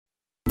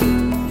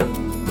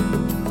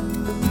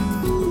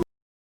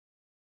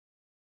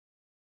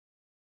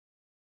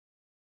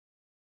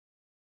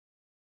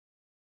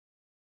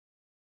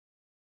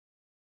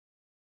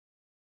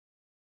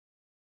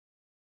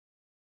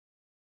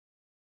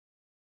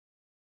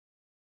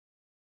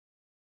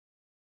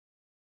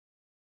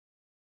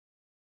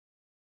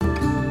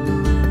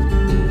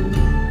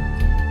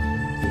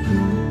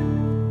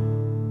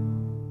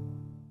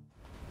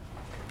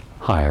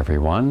Hi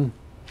everyone,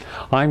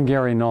 I'm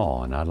Gary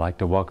Null and I'd like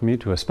to welcome you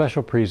to a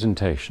special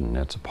presentation.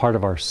 It's a part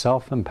of our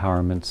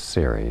self-empowerment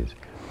series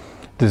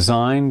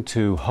designed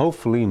to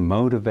hopefully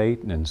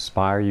motivate and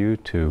inspire you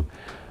to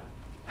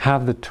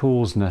have the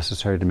tools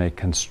necessary to make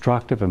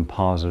constructive and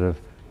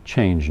positive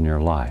change in your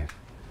life.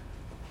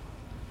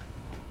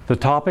 The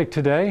topic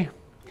today,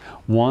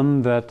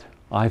 one that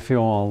I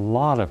feel a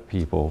lot of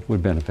people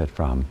would benefit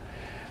from,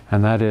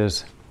 and that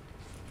is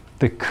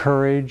the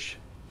courage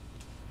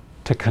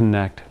to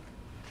connect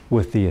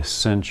with the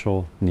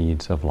essential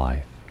needs of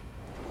life.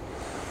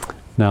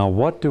 Now,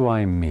 what do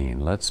I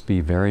mean? Let's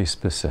be very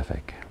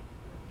specific.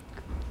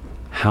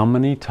 How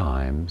many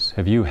times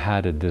have you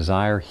had a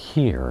desire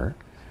here,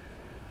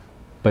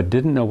 but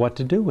didn't know what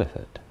to do with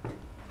it?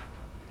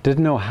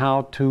 Didn't know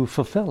how to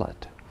fulfill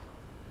it?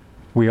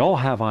 We all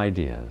have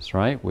ideas,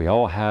 right? We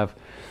all have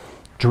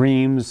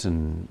dreams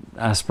and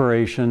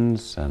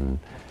aspirations, and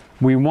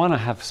we want to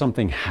have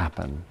something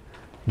happen.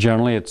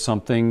 Generally, it's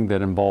something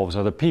that involves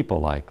other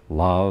people, like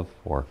love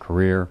or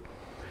career.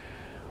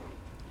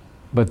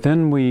 But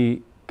then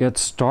we get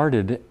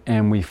started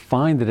and we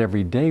find that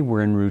every day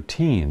we're in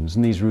routines,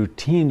 and these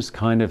routines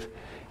kind of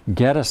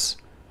get us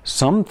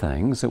some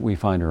things that we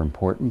find are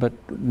important, but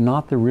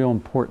not the real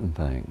important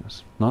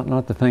things,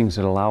 not the things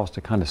that allow us to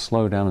kind of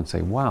slow down and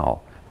say,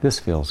 wow, this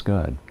feels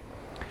good.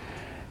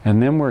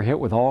 And then we're hit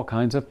with all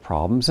kinds of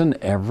problems, and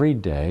every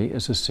day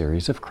is a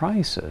series of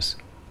crises,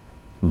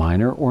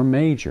 minor or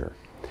major.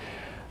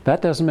 That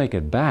doesn't make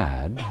it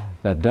bad.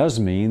 That does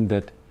mean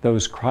that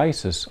those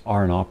crises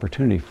are an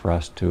opportunity for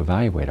us to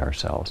evaluate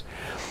ourselves.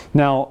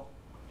 Now,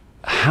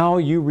 how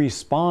you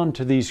respond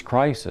to these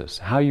crises,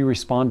 how you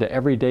respond to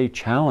everyday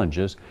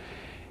challenges,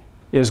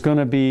 is going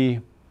to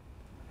be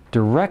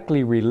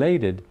directly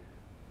related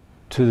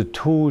to the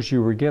tools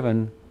you were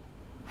given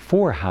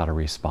for how to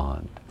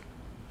respond.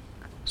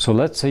 So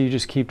let's say you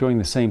just keep doing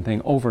the same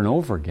thing over and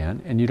over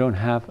again and you don't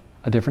have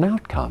a different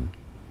outcome.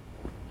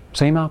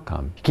 Same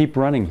outcome. You keep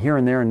running here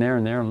and there and there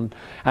and there and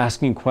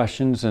asking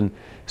questions and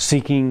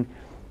seeking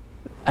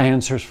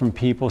answers from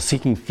people,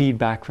 seeking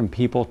feedback from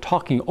people,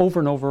 talking over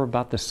and over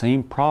about the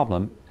same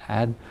problem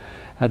ad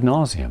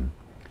nauseum.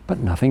 But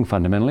nothing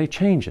fundamentally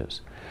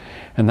changes.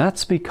 And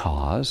that's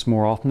because,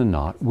 more often than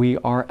not, we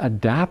are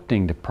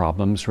adapting to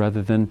problems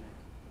rather than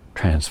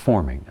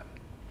transforming them.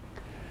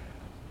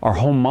 Our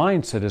whole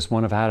mindset is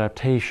one of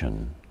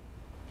adaptation,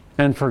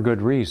 and for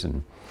good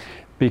reason,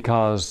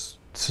 because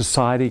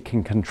society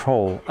can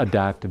control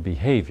adaptive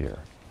behavior.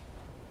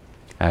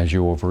 As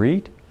you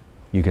overeat,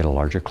 you get a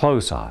larger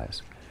clothes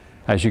size.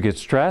 As you get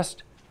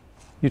stressed,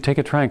 you take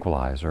a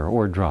tranquilizer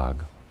or a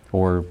drug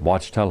or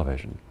watch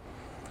television.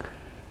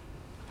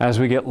 As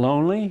we get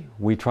lonely,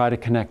 we try to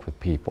connect with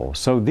people.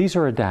 So these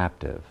are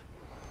adaptive,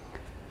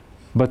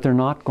 but they're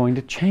not going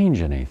to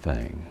change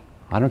anything.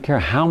 I don't care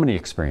how many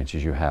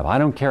experiences you have. I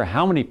don't care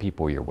how many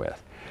people you're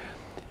with.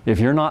 If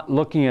you're not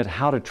looking at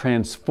how to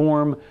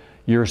transform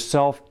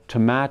yourself to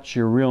match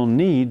your real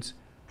needs,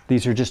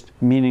 these are just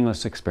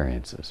meaningless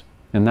experiences.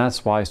 And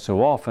that's why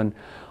so often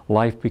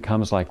life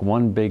becomes like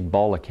one big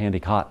ball of candy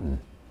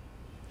cotton.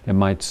 It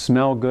might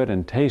smell good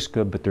and taste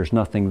good, but there's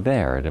nothing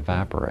there. It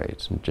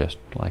evaporates, and just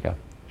like a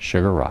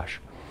sugar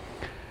rush.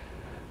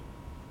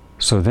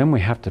 So then we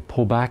have to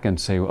pull back and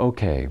say,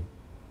 okay,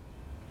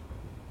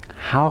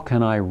 how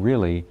can I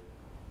really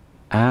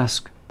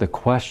ask the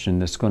question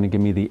that's going to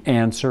give me the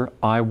answer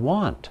I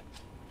want?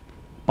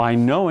 By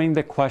knowing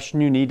the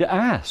question you need to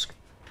ask.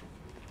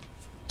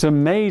 It's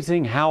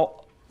amazing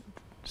how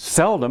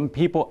seldom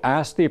people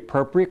ask the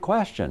appropriate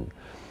question.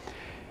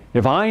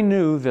 If I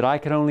knew that I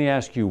could only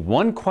ask you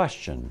one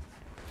question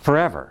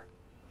forever,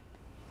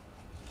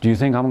 do you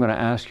think I'm going to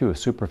ask you a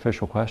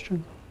superficial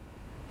question?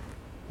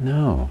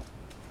 No.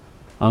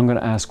 I'm going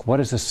to ask, what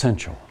is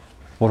essential?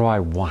 What do I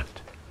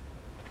want?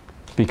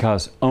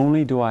 Because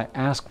only do I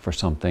ask for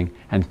something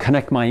and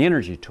connect my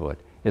energy to it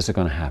is it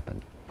going to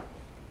happen.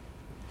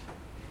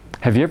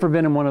 Have you ever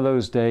been in one of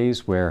those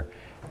days where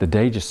the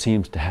day just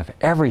seems to have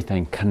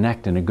everything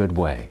connect in a good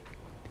way?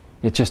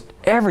 It just,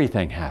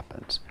 everything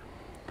happens.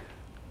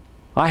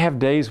 I have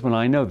days when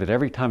I know that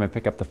every time I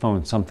pick up the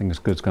phone, something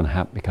good's going to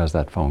happen because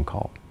of that phone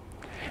call.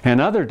 And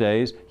other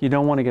days, you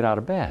don't want to get out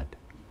of bed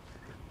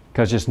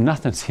because just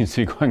nothing seems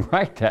to be going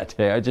right that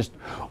day. Just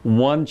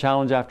one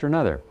challenge after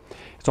another.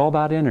 It's all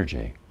about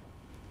energy.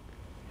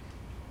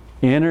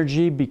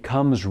 Energy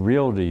becomes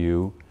real to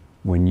you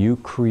when you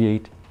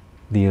create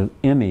the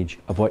image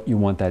of what you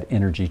want that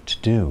energy to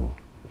do.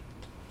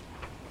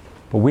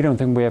 But we don't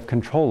think we have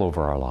control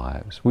over our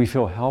lives. We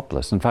feel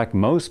helpless. In fact,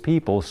 most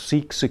people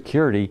seek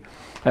security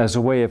as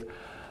a way of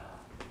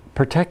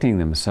protecting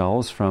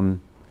themselves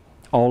from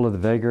all of the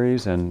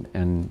vagaries and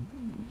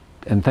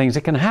things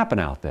that can happen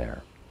out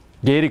there.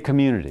 Gated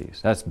communities,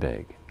 that's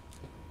big.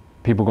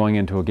 People going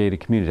into a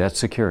gated community, that's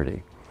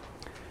security.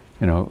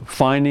 You know,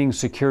 finding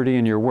security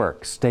in your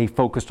work. Stay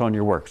focused on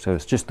your work. So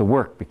it's just the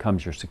work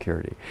becomes your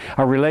security.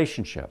 A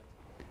relationship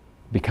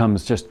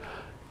becomes just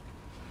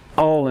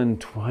all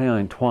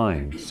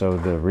entwined. So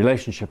the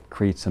relationship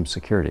creates some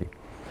security.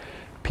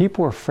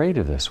 People are afraid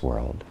of this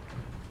world.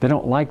 They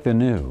don't like the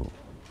new.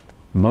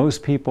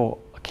 Most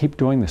people keep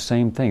doing the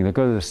same thing. They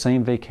go to the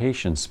same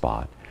vacation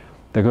spot.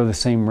 They go to the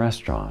same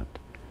restaurant.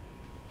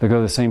 They go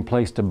to the same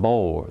place to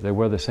bowl. They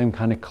wear the same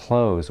kind of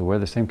clothes. They wear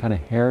the same kind of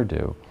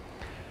hairdo.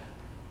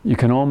 You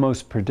can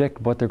almost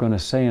predict what they're going to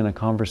say in a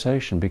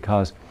conversation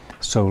because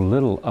so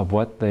little of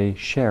what they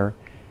share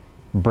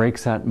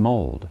breaks that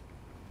mold.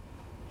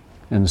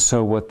 And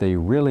so what they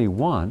really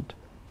want,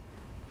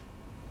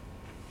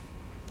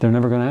 they're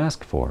never going to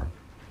ask for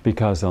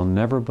because they'll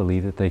never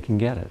believe that they can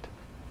get it.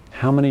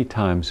 How many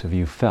times have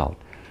you felt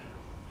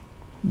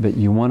that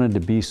you wanted to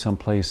be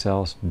someplace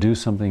else, do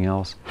something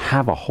else,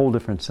 have a whole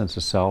different sense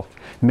of self,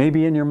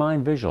 maybe in your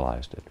mind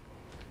visualized it,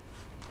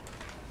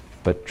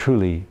 but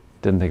truly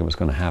didn't think it was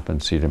going to happen,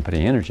 so you didn't put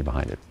any energy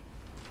behind it?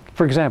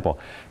 For example,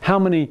 how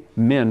many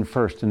men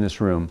first in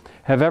this room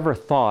have ever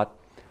thought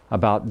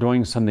about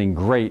doing something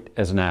great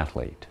as an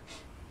athlete?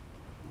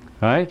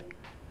 Right?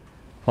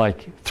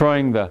 Like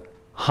throwing the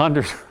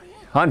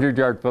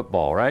 100-yard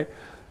football, right?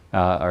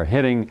 Or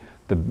hitting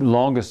the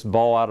longest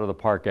ball out of the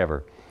park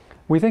ever.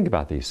 We think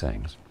about these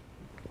things.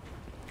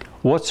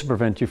 What's to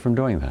prevent you from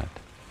doing that?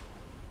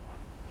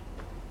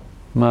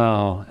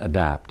 Well,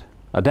 adapt.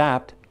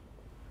 Adapt.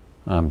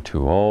 I'm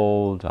too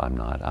old,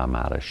 I'm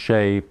out of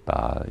shape,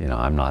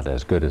 I'm not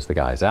as good as the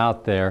guys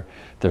out there.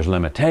 There's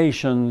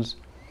limitations.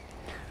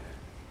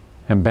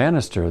 And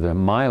Bannister, the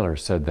miler,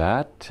 said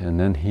that, and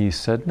then he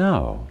said,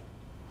 no,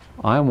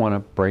 I want to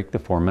break the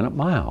 4-minute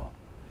mile.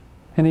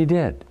 And he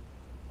did.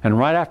 And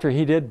right after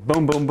he did,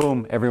 boom, boom,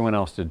 boom, everyone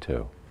else did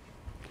too.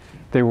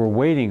 They were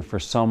waiting for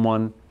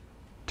someone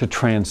to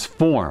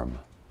transform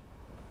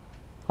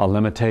a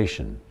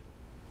limitation.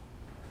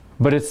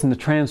 But it's in the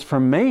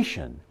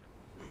transformation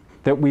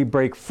that we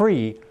break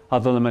free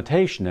of the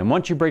limitation. And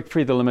once you break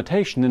free of the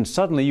limitation, then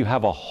suddenly you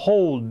have a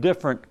whole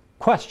different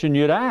question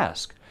you'd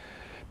ask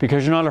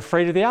because you're not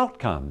afraid of the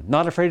outcome,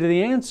 not afraid of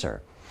the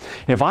answer.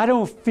 If I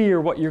don't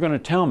fear what you're going to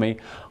tell me,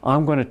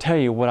 I'm going to tell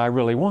you what I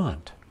really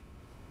want.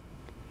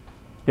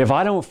 If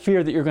I don't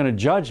fear that you're going to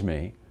judge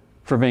me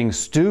for being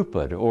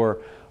stupid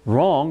or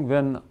wrong,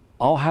 then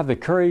I'll have the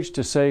courage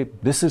to say,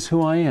 this is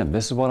who I am,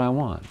 this is what I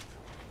want.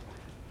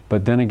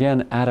 But then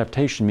again,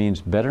 adaptation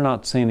means better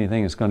not say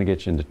anything that's going to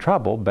get you into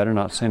trouble, better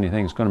not say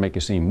anything that's going to make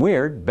you seem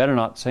weird, better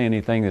not say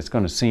anything that's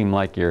going to seem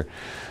like you're,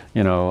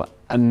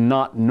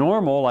 not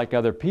normal like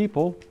other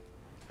people.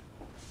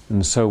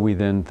 And so we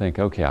then think,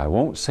 okay, I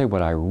won't say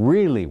what I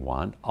really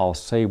want, I'll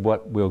say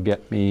what will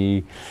get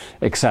me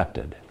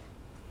accepted.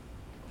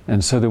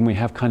 And so then we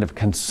have kind of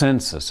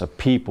consensus of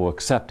people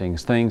accepting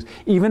things,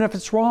 even if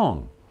it's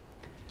wrong.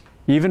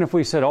 Even if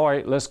we said, all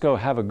right, let's go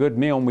have a good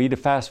meal and we eat a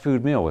fast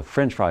food meal with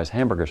French fries,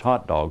 hamburgers,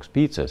 hot dogs,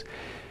 pizzas.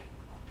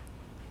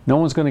 No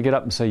one's going to get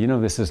up and say,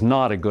 this is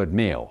not a good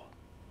meal.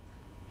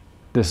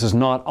 This is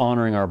not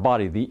honoring our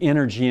body. The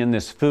energy in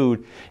this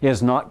food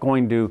is not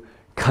going to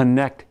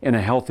connect in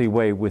a healthy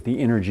way with the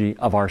energy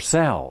of our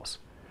cells.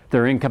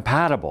 They're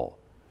incompatible.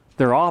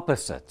 They're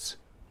opposites.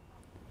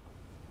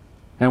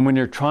 And when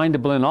you're trying to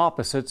blend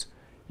opposites,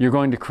 you're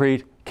going to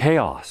create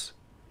chaos.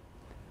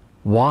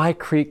 Why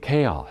create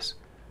chaos?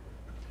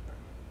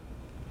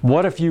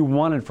 What if you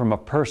wanted from a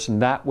person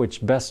that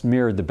which best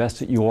mirrored the best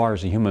that you are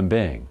as a human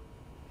being?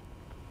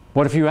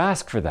 What if you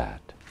asked for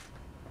that?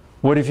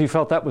 What if you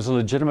felt that was a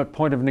legitimate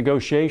point of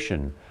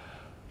negotiation?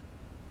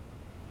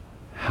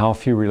 How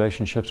few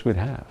relationships we'd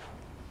have.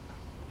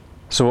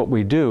 So what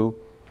we do,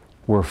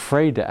 we're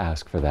afraid to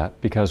ask for that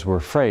because we're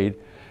afraid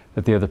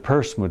that the other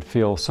person would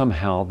feel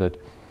somehow that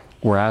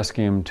we're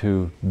asking them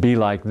to be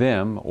like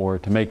them or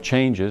to make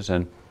changes,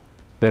 and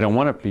they don't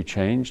want to be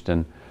changed,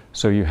 and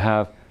so you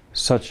have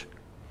such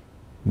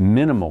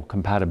minimal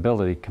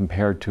compatibility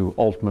compared to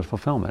ultimate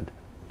fulfillment.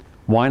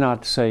 Why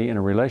not say in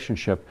a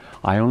relationship,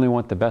 I only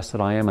want the best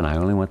that I am and I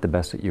only want the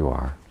best that you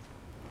are?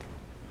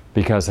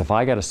 Because if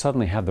I got to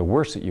suddenly have the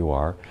worst that you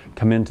are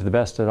come into the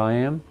best that I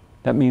am,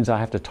 that means I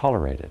have to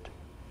tolerate it.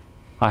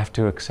 I have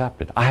to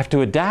accept it. I have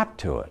to adapt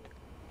to it.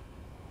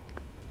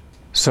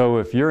 So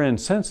if you're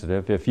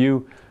insensitive, if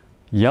you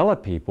yell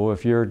at people,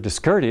 if you're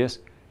discourteous,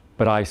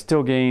 but I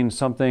still gain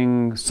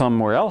something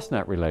somewhere else in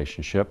that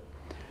relationship,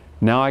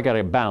 now I got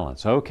to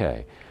balance.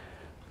 Okay,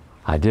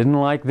 I didn't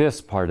like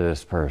this part of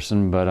this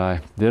person, but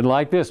I did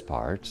like this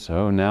part,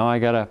 so now I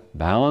got to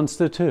balance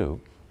the two.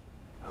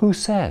 Who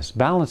says?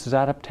 Balance is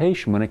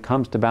adaptation when it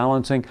comes to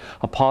balancing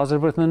a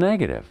positive with a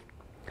negative.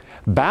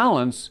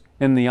 Balance,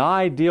 in the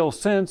ideal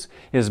sense,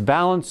 is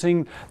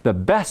balancing the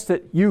best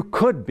that you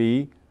could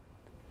be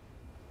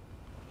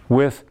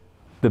with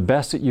the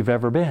best that you've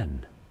ever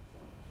been.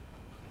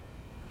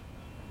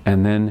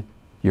 And then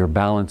you're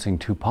balancing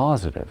two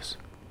positives.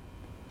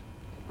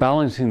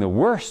 Balancing the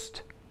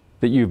worst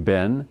that you've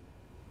been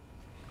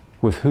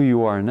with who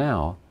you are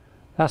now,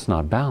 that's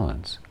not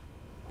balance.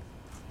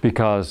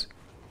 Because,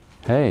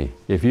 hey,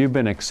 if you've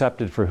been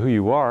accepted for who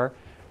you are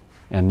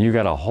and you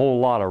got a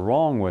whole lot of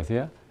wrong with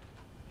you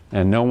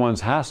and no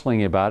one's hassling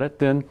you about it,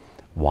 then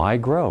why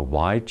grow?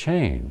 Why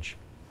change?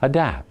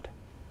 Adapt.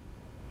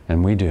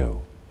 And we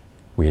do.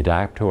 We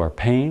adapt to our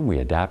pain, we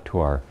adapt to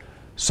our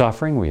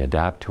suffering, we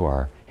adapt to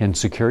our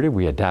insecurity,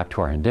 we adapt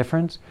to our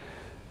indifference.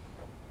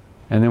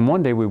 And then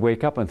one day we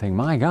wake up and think,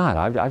 my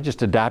God, I've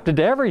just adapted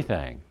to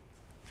everything.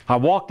 I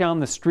walk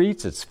down the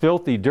streets, it's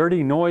filthy,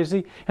 dirty,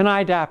 noisy, and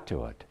I adapt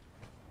to it.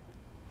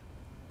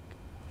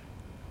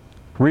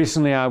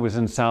 Recently I was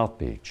in South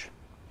Beach,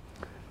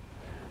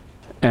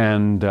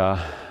 and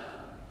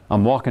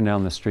I'm walking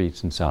down the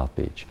streets in South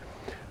Beach.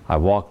 I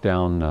walk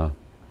down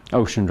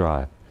Ocean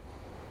Drive,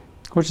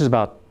 which is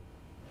about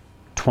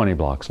 20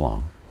 blocks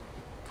long.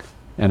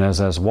 And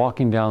as I was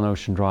walking down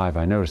Ocean Drive,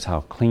 I noticed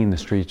how clean the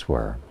streets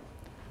were,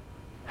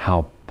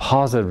 how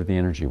positive the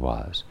energy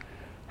was,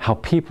 how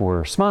people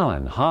were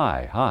smiling,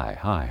 hi, hi,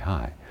 hi,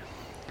 hi.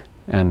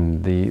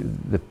 And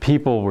the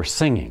people were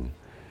singing,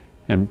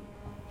 and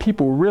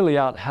people were really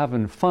out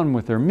having fun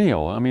with their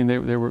meal. I mean, they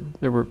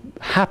were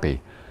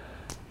happy.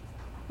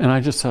 And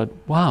I just said,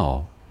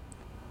 wow.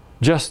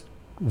 Just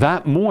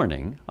that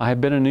morning, I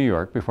had been in New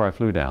York before I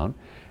flew down,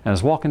 and I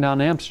was walking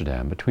down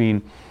Amsterdam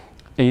between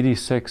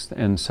 86th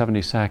and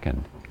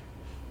 72nd,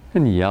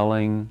 and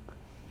yelling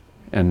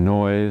and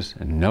noise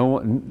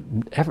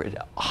and every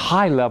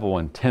high level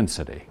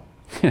intensity.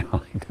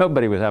 Like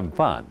nobody was having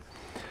fun.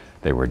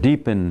 They were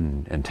deep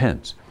and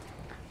intense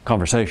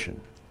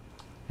conversation,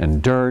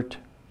 and dirt,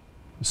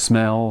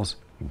 smells,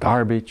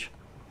 garbage.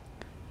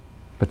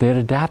 But they had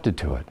adapted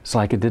to it. It's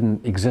like it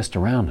didn't exist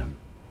around them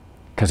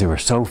because they were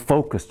so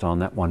focused on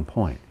that one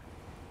point.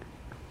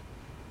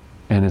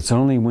 And it's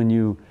only when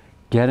you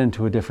get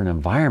into a different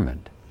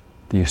environment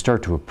that you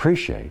start to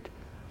appreciate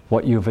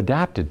what you've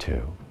adapted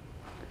to.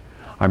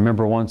 I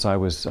remember once I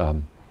was,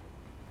 a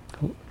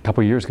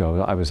couple of years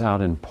ago, I was out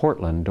in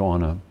Portland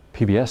on a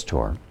PBS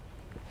tour,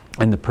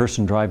 and the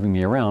person driving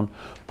me around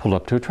pulled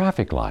up to a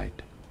traffic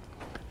light.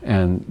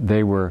 And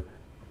they were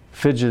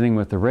fidgeting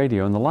with the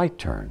radio, and the light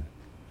turned.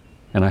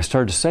 And I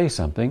started to say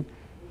something,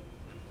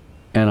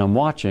 and I'm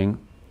watching,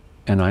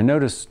 and I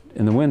noticed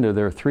in the window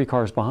there are 3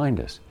 cars behind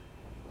us.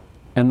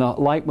 And the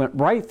light went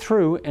right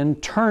through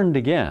and turned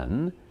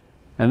again,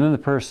 and then the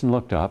person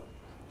looked up,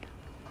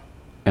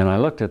 and I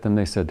looked at them,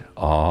 they said,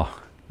 oh,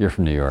 you're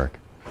from New York.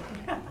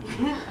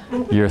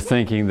 You're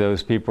thinking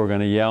those people are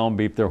going to yell and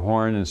beep their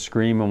horn and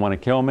scream and want to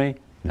kill me?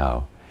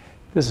 No,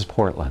 this is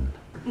Portland.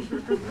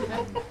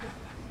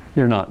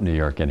 You're not in New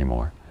York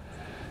anymore.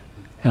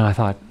 And I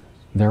thought,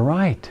 they're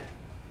right.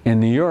 In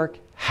New York,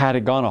 had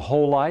it gone a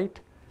whole light,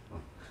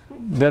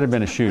 there'd have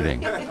been a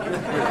shooting.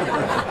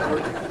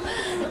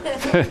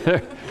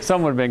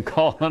 Someone would have been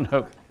calling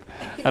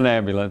an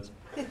ambulance.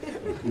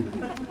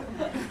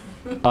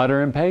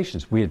 Utter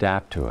impatience. We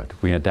adapt to it.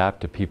 We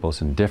adapt to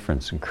people's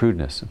indifference and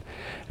crudeness.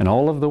 And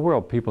all over the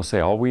world, people say,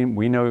 oh, we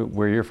know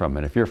where you're from.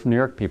 And if you're from New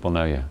York, people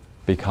know you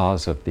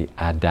because of the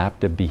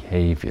adaptive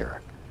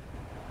behavior,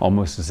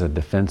 almost as a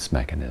defense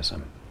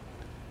mechanism,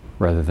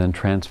 rather than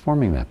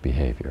transforming that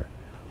behavior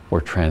or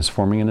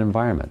transforming an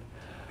environment.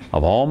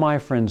 Of all my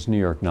friends in New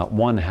York, not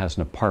one has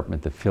an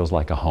apartment that feels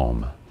like a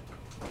home.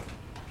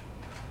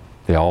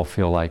 They all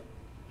feel like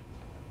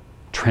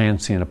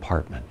transient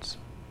apartments.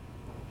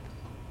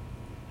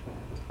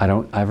 I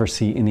don't ever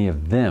see any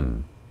of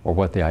them or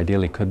what they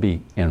ideally could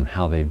be in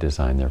how they've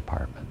designed their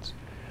apartments.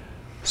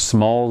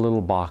 Small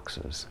little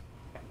boxes,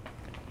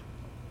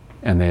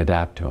 and they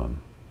adapt to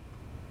them.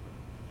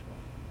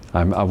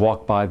 I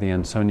walked by the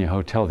Ansonia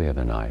Hotel the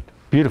other night.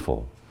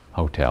 Beautiful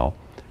hotel.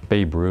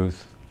 Babe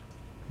Ruth,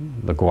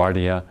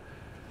 LaGuardia,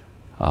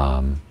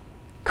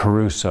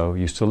 Caruso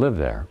used to live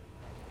there.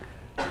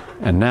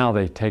 And now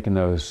they've taken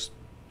those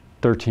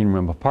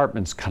 13-room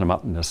apartments, cut them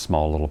up into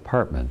small little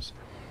apartments.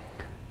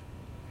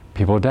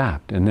 People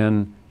adapt. And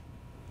then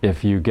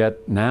if you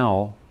get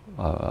now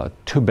a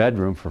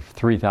 2-bedroom for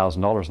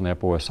 $3,000 on the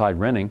Upper West Side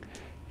renting,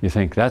 you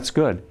think that's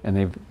good, and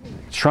they've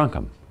shrunk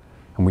them.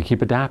 And we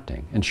keep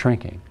adapting and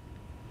shrinking.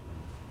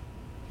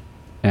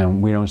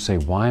 And we don't say,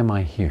 why am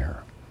I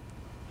here?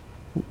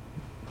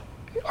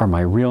 Are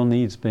my real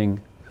needs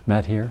being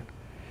met here?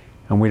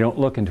 And we don't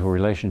look into a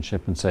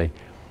relationship and say,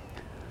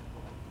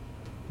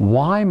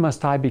 why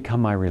must I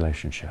become my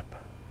relationship?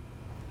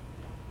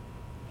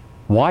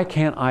 Why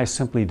can't I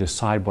simply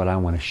decide what I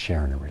want to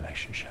share in a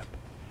relationship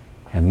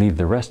and leave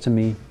the rest of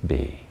me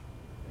be?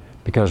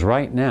 Because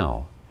right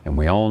now, and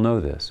we all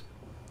know this,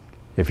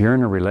 if you're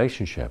in a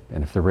relationship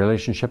and if the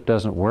relationship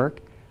doesn't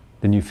work,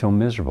 then you feel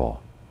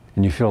miserable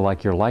and you feel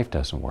like your life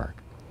doesn't work.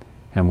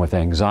 And with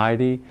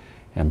anxiety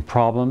and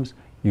problems,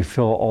 you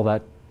feel all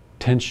that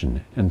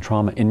tension and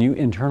trauma and you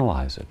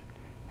internalize it.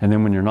 And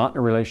then when you're not in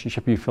a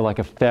relationship, you feel like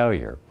a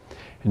failure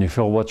and you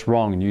feel what's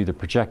wrong, and you either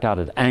project out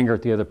at anger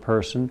at the other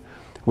person,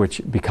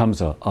 which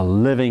becomes a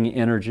living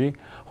energy,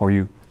 or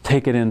you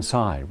take it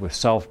inside with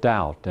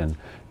self-doubt and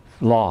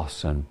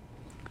loss and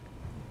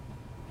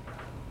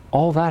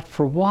all that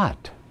for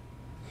what?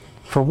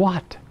 For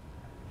what?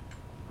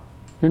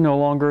 You're no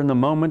longer in the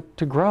moment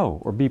to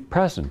grow or be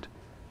present.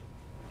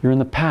 You're in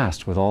the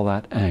past with all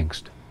that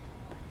angst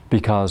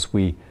because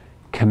we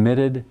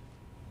committed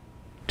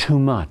too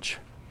much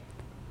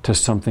to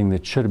something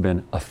that should have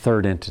been a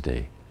third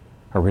entity,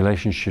 A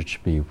relationship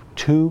should be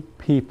two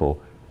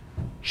people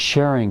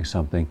sharing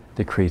something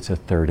that creates a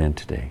third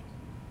entity.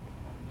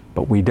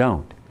 But we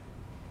don't.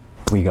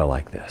 We go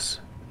like this.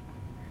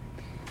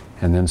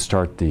 And then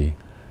start the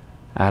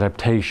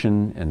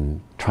adaptation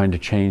and trying to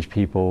change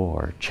people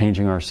or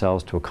changing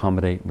ourselves to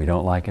accommodate. We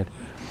don't like it.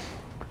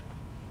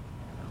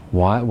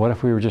 What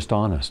if we were just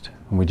honest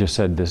and we just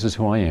said, this is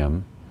who I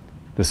am,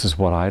 this is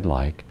what I'd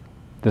like,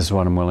 this is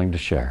what I'm willing to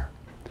share.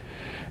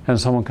 And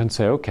someone can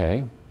say,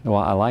 okay,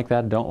 well, I like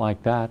that, don't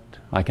like that,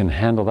 I can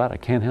handle that, I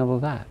can't handle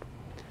that.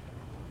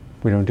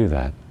 We don't do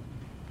that.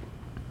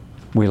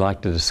 We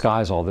like to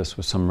disguise all this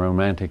with some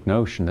romantic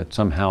notion that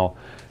somehow,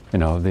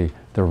 the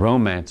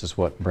romance is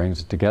what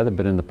brings it together,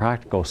 but in the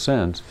practical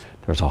sense,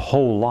 there's a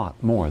whole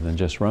lot more than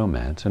just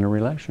romance in a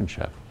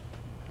relationship.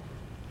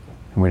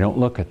 And we don't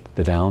look at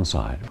the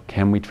downside.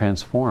 Can we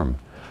transform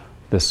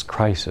this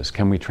crisis?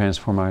 Can we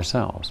transform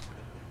ourselves?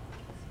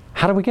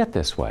 How do we get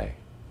this way?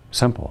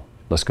 Simple.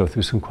 Let's go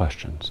through some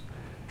questions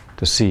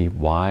to see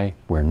why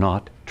we're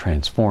not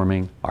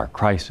transforming our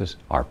crisis,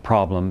 our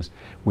problems.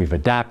 We've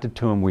adapted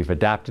to them. We've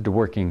adapted to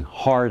working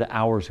hard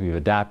hours. We've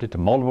adapted to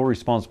multiple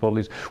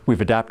responsibilities.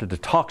 We've adapted to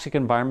toxic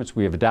environments.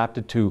 We have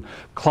adapted to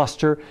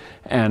cluster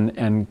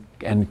and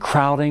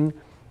crowding,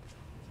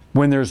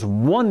 when there's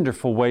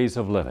wonderful ways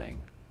of living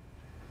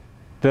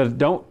that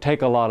don't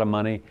take a lot of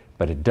money,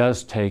 but it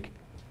does take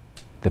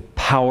the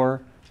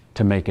power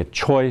to make a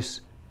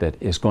choice that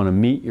is going to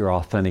meet your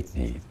authentic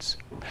needs.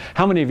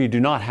 How many of you do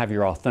not have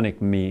your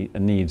authentic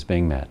needs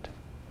being met?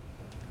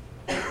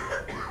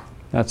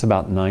 That's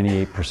about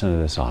 98% of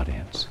this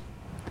audience.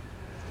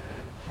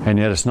 And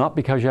yet it's not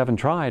because you haven't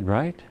tried,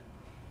 right?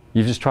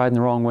 You've just tried in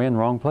the wrong way in the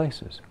wrong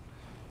places.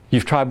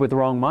 You've tried with the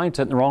wrong mindset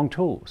and the wrong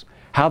tools.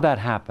 How'd that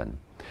happen?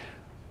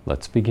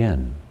 Let's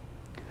begin.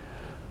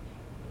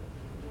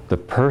 The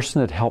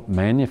person that helped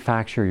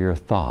manufacture your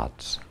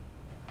thoughts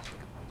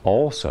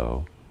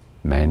also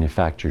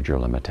manufactured your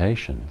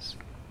limitations.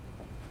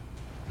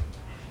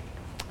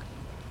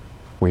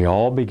 We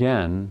all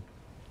began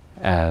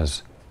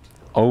as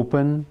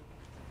open,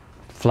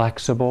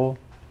 flexible,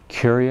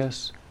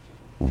 curious,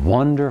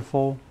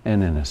 wonderful,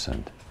 and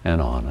innocent,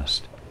 and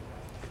honest.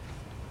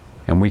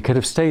 And we could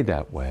have stayed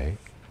that way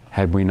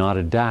had we not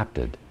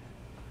adapted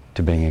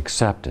to being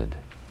accepted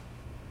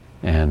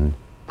and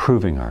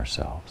proving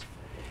ourselves.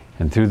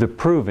 And through the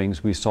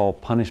provings, we saw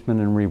punishment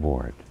and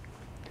reward.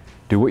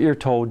 Do what you're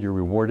told, you're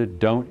rewarded.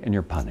 Don't, and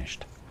you're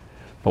punished.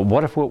 But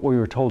what if what we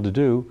were told to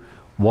do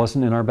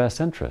wasn't in our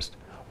best interest?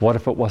 What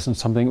if it wasn't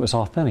something that was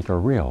authentic or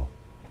real?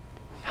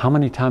 How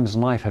many times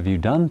in life have you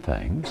done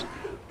things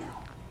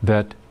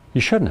that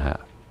you shouldn't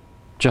have,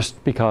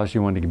 just because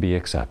you wanted to be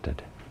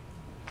accepted?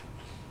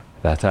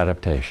 That's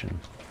adaptation.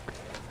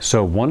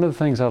 So one of the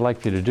things I'd like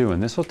for you to do,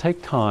 and this will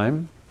take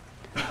time,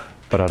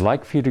 but I'd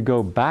like for you to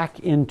go back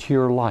into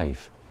your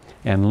life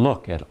and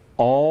look at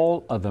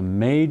all of the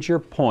major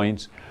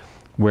points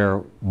where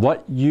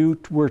what you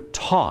were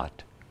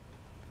taught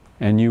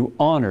and you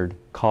honored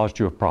caused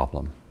you a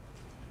problem.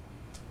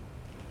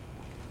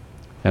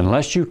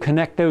 Unless you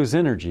connect those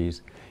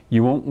energies,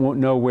 you won't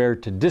know where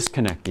to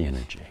disconnect the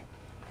energy.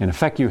 In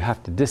effect, you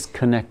have to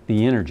disconnect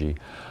the energy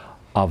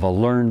of a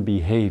learned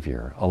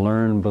behavior, a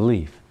learned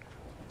belief.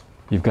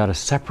 You've got to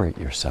separate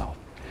yourself.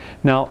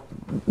 Now,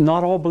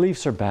 not all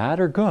beliefs are bad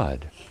or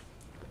good.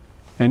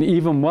 And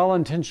even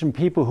well-intentioned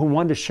people who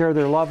wanted to share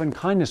their love and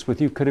kindness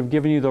with you could have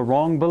given you the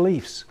wrong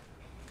beliefs.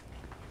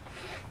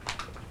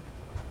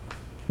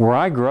 Where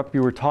I grew up,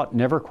 you were taught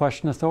never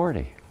question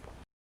authority.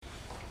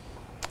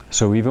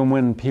 So even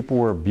when people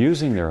were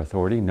abusing their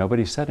authority,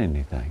 nobody said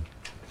anything,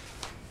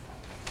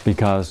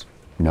 because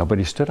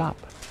nobody stood up.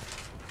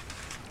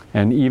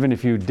 And even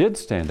if you did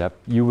stand up,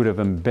 you would have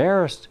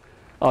embarrassed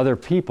other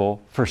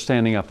people for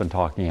standing up and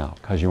talking out,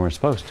 because you weren't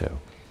supposed to.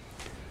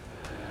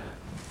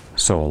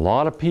 So a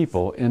lot of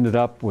people ended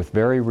up with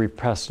very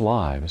repressed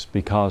lives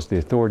because the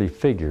authority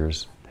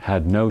figures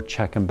had no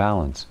check and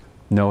balance,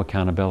 no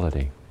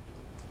accountability.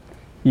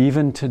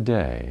 Even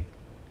today,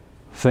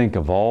 think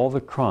of all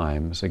the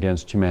crimes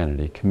against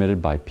humanity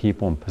committed by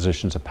people in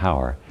positions of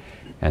power,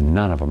 and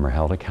none of them are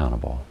held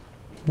accountable.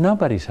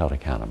 Nobody's held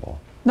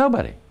accountable.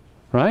 Nobody,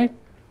 right?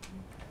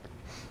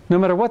 No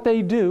matter what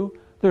they do,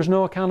 there's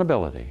no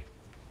accountability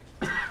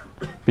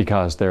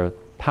because they're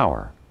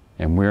power.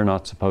 And we're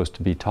not supposed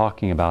to be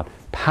talking about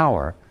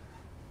power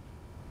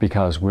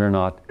because we're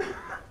not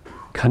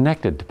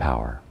connected to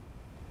power.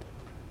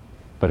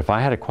 But if I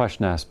had a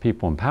question to ask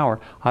people in power,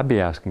 I'd be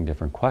asking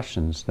different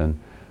questions than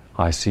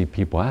I see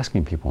people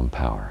asking people in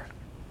power.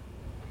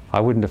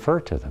 I wouldn't defer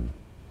to them.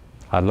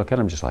 I'd look at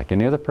them just like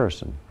any other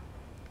person,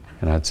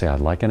 and I'd say, I'd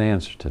like an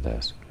answer to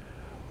this.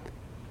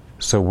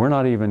 So we're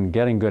not even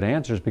getting good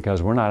answers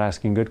because we're not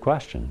asking good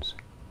questions.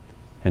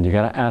 And you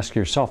got to ask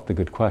yourself the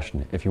good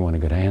question if you want a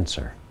good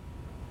answer.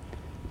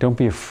 Don't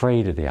be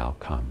afraid of the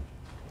outcome.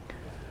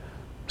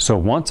 So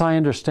once I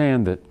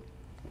understand that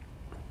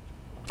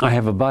I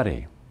have a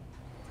buddy,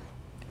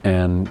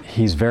 and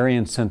he's very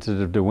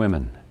insensitive to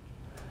women,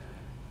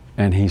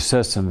 and he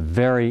says some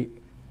very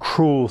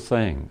cruel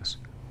things,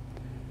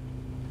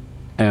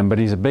 But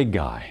he's a big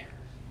guy.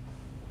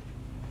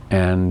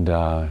 And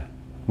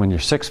when you're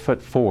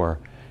 6'4"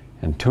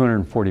 and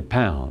 240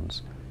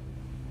 pounds,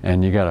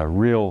 and you got a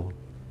real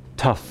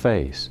tough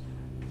face,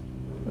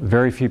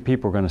 very few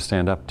people are going to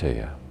stand up to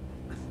you.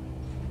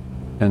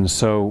 And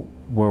so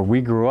where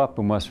we grew up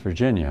in West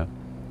Virginia,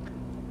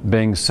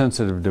 being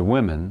sensitive to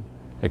women,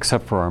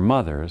 except for our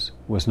mothers,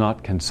 was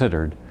not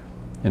considered,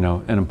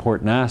 an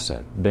important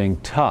asset. Being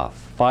tough,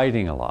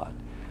 fighting a lot,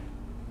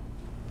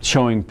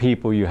 showing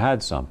people you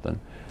had something,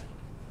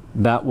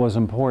 that was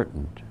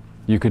important.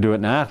 You could do it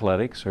in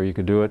athletics, or you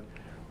could do it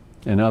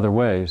in other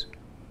ways.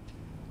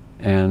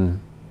 And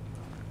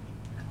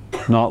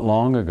not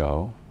long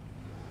ago,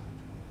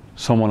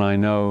 someone I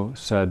know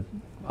said,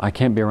 "I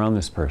can't be around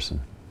this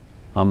person.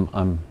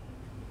 I'm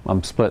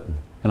splitting."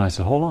 And I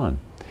said, "Hold on.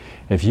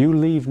 If you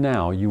leave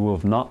now, you will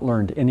have not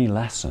learned any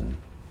lesson."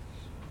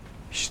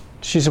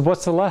 She said,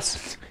 "What's the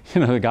lesson?"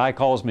 The guy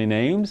calls me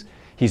names.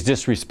 He's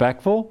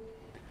disrespectful.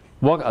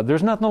 Well,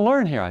 there's nothing to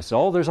learn here. I said,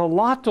 "Oh, there's a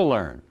lot to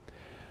learn.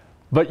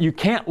 But you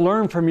can't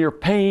learn from your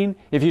pain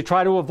if you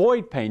try to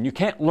avoid pain. You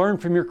can't learn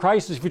from your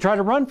crisis if you try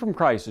to run from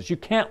crisis. You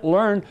can't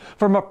learn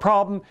from a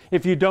problem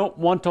if you don't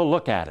want to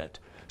look at it."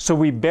 So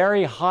we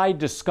bury, hide,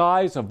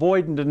 disguise,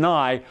 avoid, and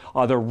deny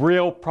are the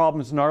real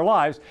problems in our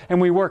lives, and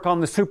we work on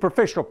the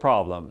superficial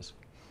problems.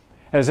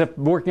 As if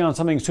working on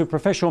something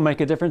superficial will make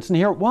a difference, and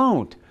here it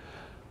won't.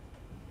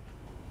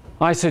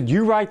 I said,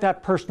 "You write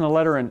that person a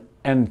letter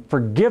and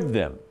forgive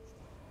them."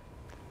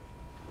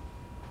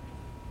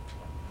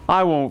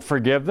 "I won't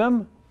forgive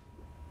them."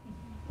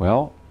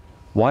 Well,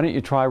 why don't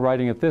you try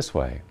writing it this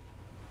way?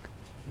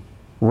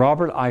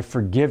 "Robert, I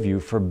forgive you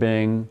for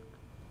being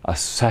a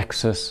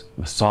sexist,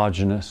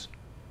 misogynist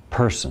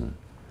person.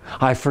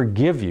 I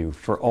forgive you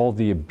for all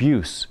the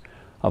abuse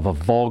of a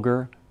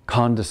vulgar,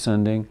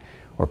 condescending,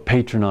 or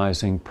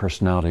patronizing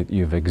personality that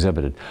you've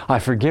exhibited. I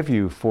forgive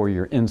you for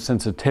your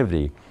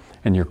insensitivity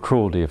and your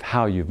cruelty of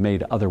how you've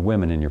made other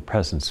women in your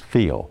presence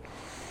feel.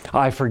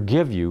 I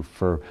forgive you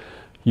for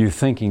you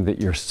thinking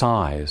that your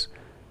size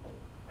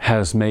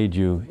has made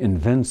you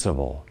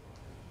invincible."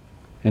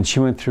 And she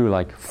went through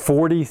like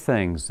 40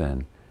 things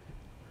then,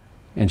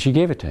 and she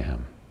gave it to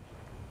him.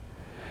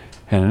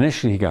 And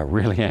initially he got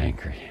really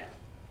angry.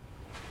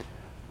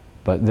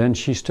 But then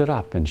she stood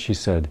up and she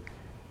said,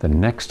 "The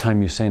next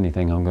time you say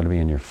anything, I'm going to be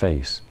in your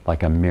face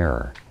like a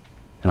mirror.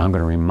 And I'm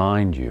going to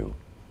remind you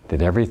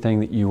that everything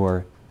that you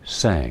are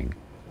saying,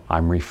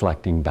 I'm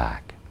reflecting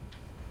back."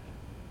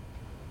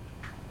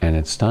 And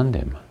it stunned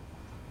him.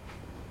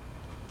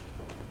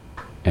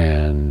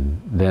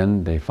 And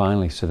then they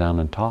finally sit down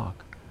and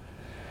talk.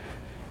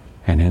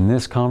 And in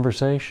this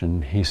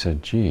conversation, he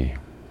said, "Gee,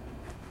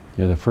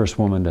 you're the first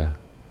woman to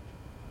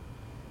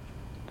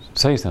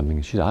say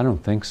something." She said, "I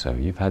don't think so.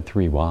 You've had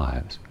 3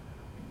 wives.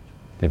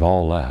 They've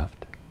all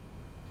left.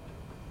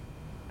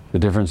 The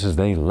difference is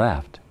they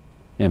left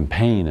in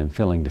pain and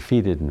feeling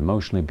defeated and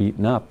emotionally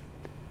beaten up.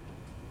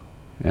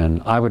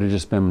 And I would have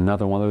just been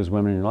another one of those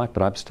women in your life,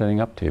 but I'm standing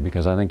up to you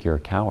because I think you're a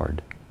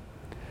coward.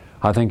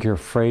 I think you're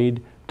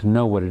afraid to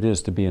know what it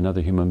is to be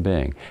another human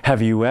being.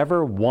 Have you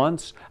ever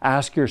once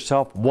asked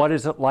yourself, what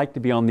is it like to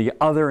be on the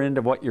other end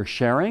of what you're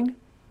sharing?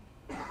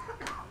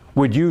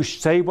 Would you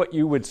say what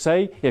you would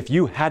say if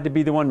you had to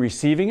be the one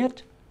receiving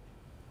it?"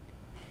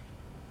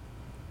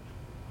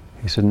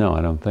 He said, "No,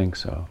 I don't think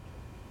so."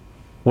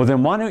 "Well,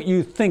 then why don't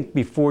you think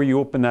before you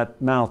open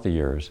that mouth of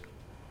yours?"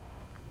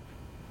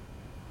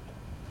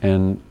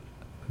 And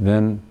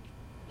then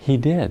he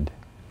did.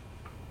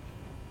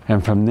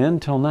 And from then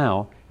till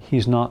now,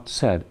 he's not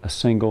said a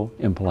single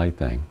impolite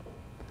thing.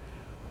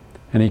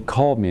 And he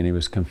called me and he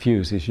was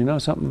confused. He said, "You know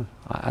something?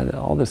 I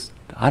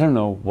don't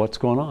know what's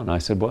going on." I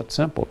said, "Well, it's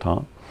simple,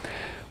 Tom.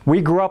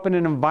 We grew up in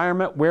an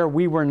environment where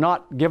we were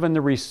not given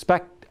the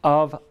respect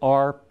of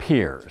our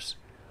peers.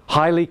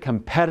 Highly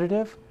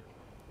competitive,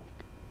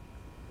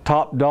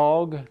 top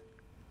dog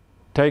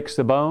takes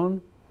the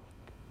bone,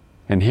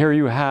 and here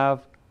you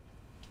have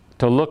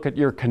to look at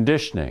your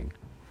conditioning.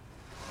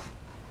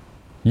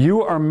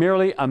 You are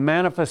merely a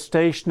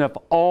manifestation of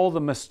all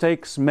the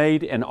mistakes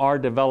made in our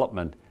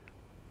development.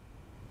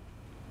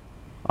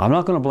 I'm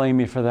not going to blame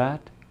you for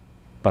that,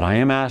 but I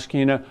am asking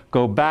you to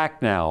go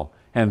back now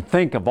and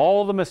think of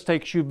all the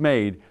mistakes you've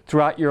made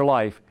throughout your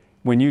life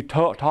when you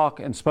talk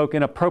and spoke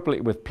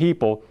inappropriately with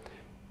people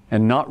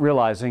and not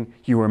realizing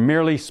you were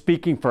merely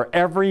speaking for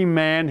every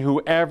man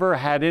who ever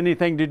had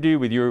anything to do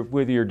with your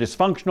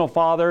dysfunctional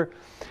father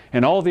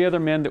and all the other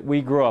men that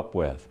we grew up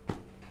with.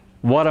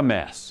 What a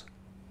mess.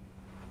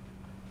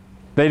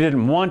 They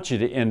didn't want you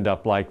to end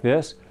up like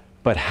this,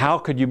 but how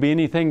could you be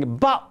anything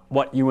but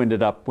what you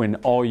ended up when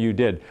all you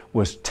did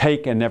was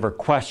take and never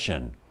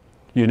question?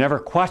 You never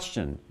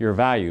questioned your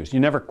values.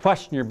 You never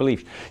questioned your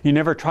beliefs. You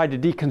never tried to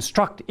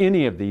deconstruct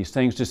any of these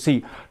things to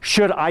see,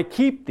 should I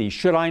keep these?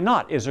 Should I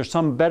not? Is there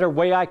some better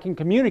way I can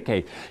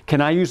communicate?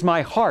 Can I use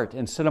my heart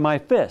instead of my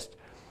fist?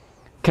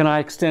 Can I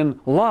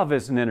extend love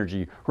as an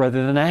energy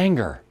rather than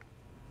anger?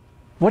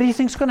 What do you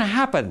think is going to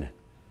happen?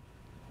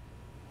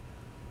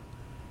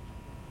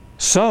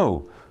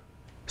 So,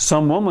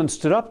 some woman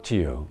stood up to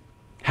you,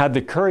 had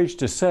the courage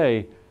to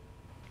say,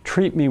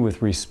 treat me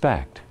with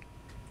respect.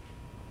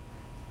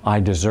 I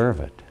deserve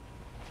it.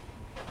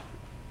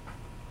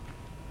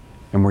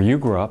 And where you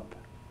grew up,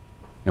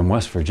 in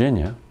West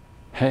Virginia,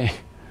 hey,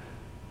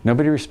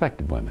 nobody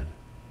respected women.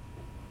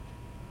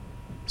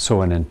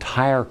 So an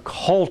entire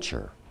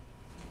culture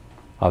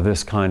of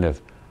this kind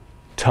of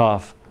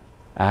tough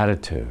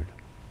attitude.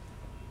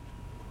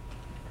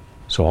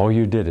 So all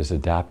you did is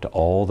adapt to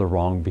all the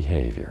wrong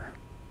behavior.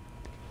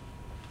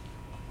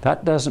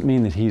 That doesn't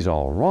mean that he's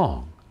all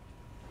wrong,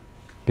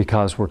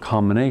 because we're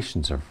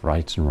combinations of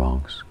rights and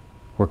wrongs.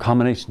 We're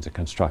combinations of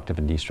constructive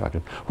and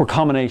destructive. We're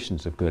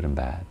combinations of good and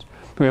bad.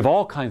 We have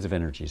all kinds of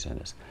energies in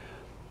us,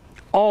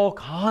 all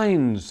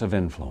kinds of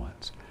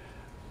influence.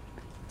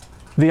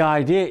 The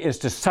idea is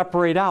to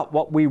separate out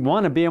what we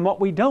want to be and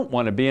what we don't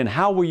want to be, and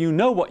how will you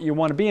know what you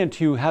want to be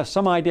until you have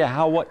some idea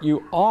how what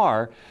you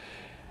are,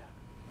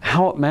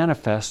 how it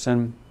manifests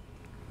in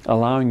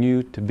allowing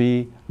you to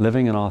be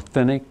living an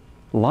authentic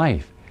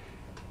life.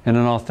 And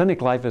an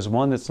authentic life is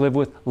one that's lived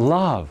with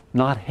love,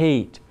 not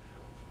hate.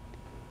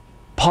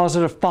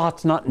 Positive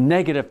thoughts, not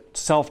negative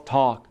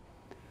self-talk.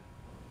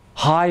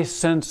 High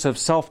sense of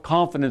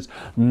self-confidence,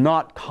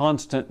 not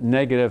constant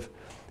negative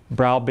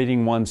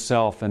browbeating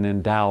oneself and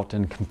in doubt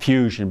and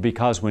confusion,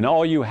 because when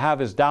all you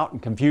have is doubt and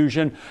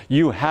confusion,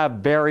 you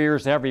have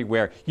barriers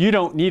everywhere. You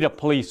don't need a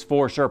police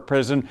force or a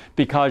prison,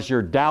 because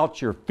your doubts,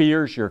 your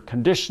fears, your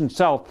conditioned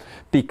self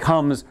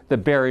becomes the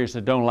barriers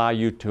that don't allow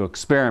you to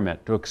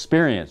experiment, to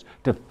experience,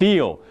 to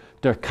feel,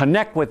 to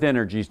connect with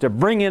energies, to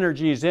bring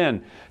energies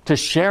in, to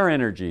share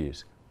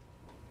energies.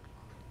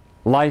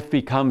 Life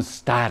becomes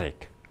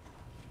static,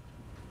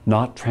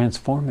 not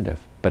transformative,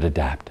 but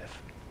adaptive.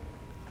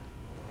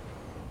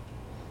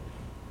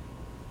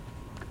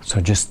 So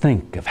just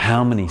think of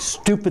how many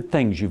stupid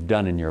things you've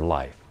done in your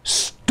life.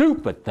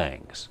 Stupid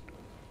things.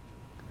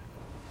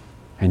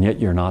 And yet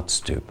you're not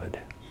stupid.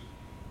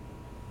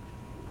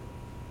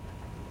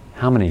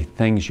 How many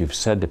things you've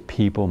said to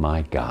people,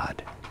 my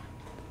God.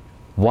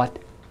 What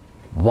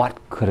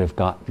could have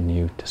gotten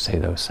you to say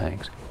those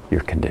things?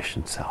 Your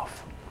conditioned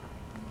self.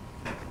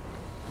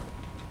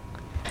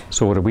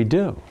 So what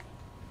do?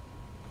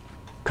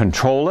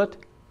 Control it?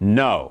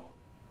 No.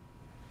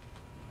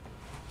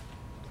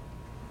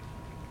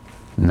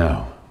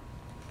 No.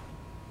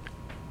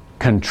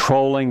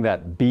 Controlling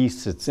that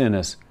beast that's in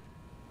us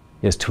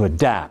is to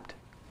adapt.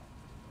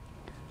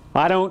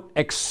 I don't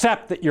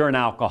accept that you're an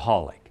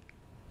alcoholic.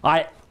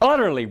 I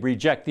utterly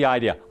reject the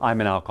idea,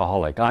 I'm an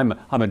alcoholic, I'm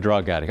a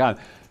drug addict.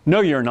 No,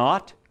 you're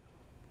not.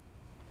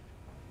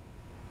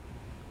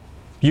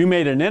 You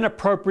made an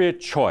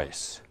inappropriate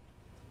choice,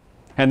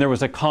 and there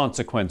was a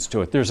consequence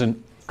to it. There's a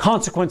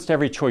consequence to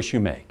every choice you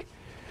make.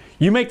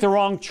 You make the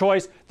wrong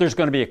choice, there's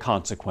going to be a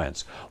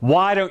consequence.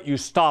 Why don't you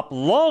stop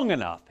long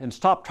enough and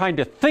stop trying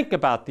to think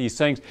about these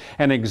things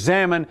and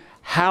examine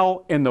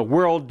how in the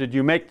world did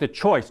you make the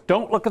choice?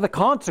 Don't look at the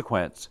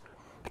consequence.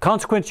 The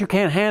consequence you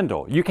can't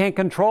handle, you can't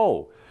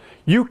control.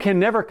 You can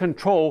never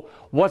control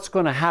what's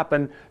going to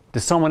happen to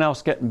someone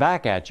else getting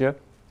back at you.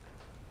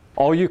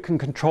 All you can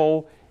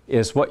control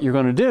is what you're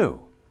going to do.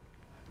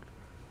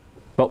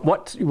 But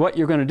what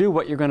you're going to do,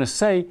 what you're going to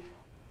say,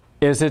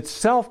 is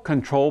itself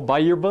controlled by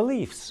your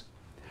beliefs.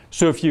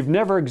 So if you've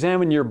never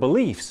examined your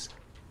beliefs,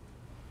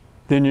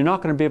 then you're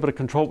not going to be able to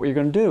control what you're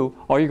going to do.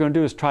 All you're going to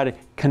do is try to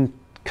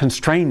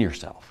constrain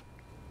yourself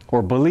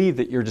or believe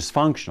that you're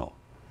dysfunctional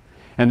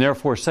and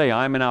therefore say,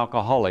 I'm an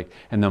alcoholic.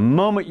 And the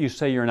moment you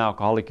say you're an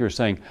alcoholic, you're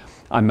saying,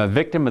 I'm a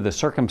victim of the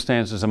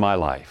circumstances of my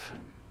life.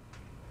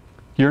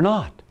 You're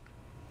not.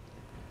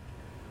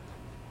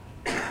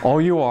 All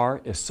you are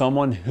is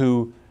someone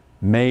who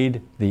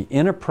made the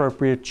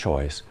inappropriate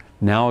choice.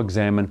 Now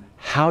examine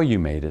how you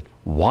made it,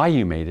 why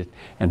you made it,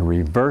 and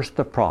reverse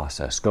the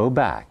process. Go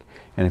back.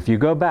 And if you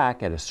go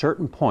back at a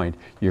certain point,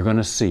 you're going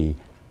to see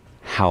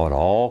how it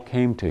all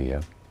came to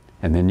you.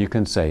 And then you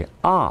can say,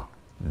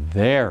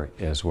 there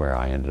is where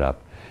I ended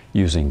up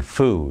using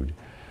food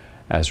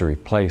as a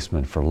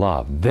replacement for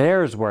love.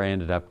 There's where I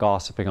ended up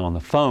gossiping on the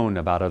phone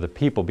about other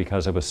people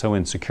because I was so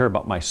insecure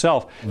about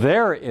myself.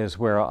 There is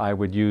where I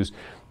would use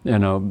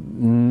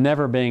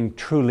never being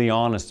truly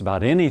honest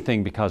about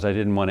anything because I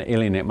didn't want to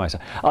alienate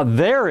myself.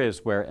 There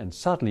is where, and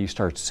suddenly you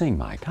start seeing,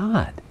 my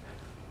God,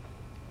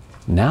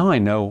 now I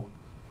know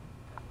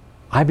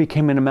I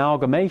became an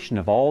amalgamation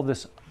of all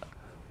this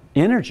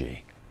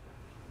energy.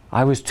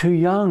 I was too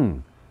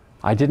young.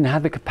 I didn't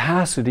have the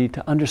capacity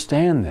to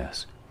understand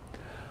this.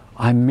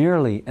 I'm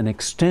merely an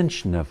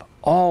extension of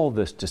all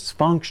this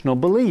dysfunctional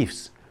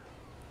beliefs.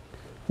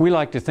 We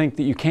like to think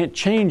that you can't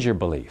change your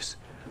beliefs,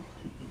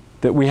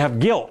 that we have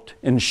guilt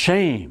and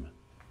shame,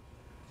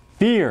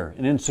 fear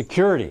and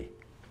insecurity.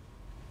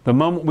 The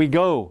moment we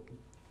go,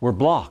 we're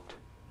blocked.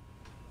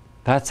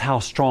 That's how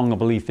strong a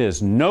belief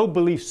is. No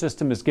belief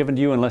system is given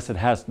to you unless it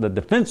has the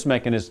defense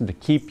mechanism to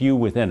keep you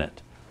within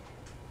it.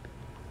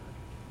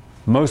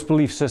 Most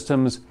belief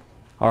systems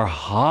are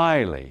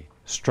highly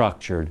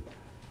structured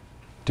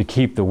to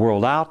keep the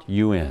world out,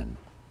 you in.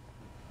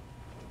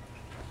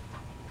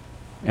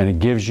 And it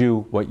gives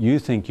you what you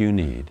think you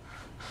need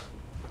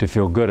to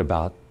feel good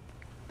about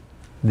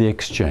the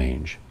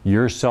exchange,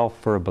 yourself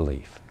for a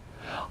belief.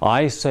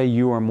 I say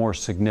you are more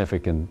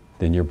significant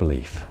than your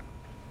belief.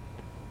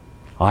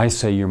 I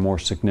say you're more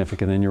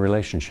significant than your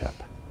relationship.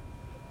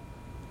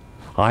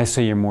 I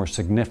say you're more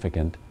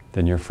significant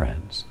than your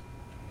friends,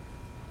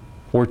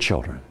 or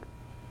children,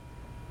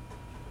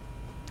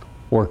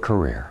 or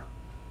career.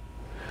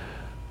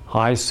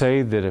 I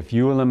say that if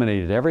you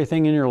eliminated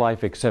everything in your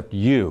life except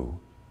you,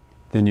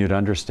 then you'd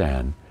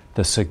understand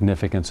the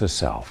significance of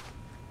self.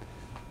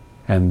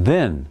 And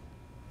then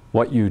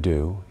what you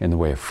do in the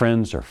way of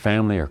friends or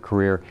family or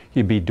career,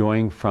 you'd be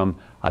doing from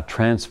a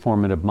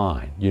transformative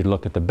mind. You'd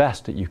look at the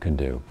best that you can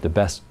do, the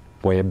best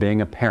way of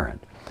being a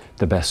parent,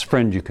 the best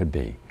friend you could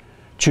be,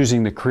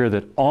 choosing the career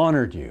that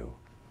honored you,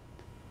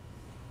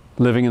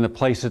 living in the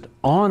place that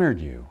honored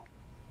you.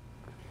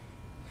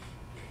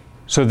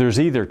 So there's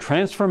either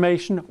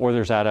transformation or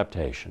there's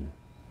adaptation.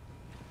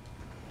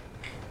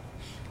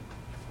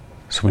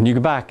 So when you go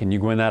back and you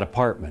go in that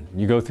apartment,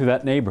 you go through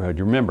that neighborhood,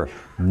 you remember,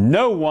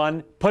 no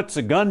one puts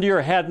a gun to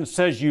your head and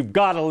says you've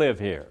got to live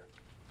here.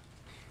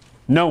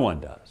 No one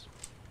does.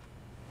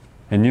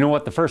 And you know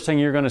what the first thing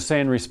you're going to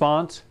say in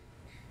response?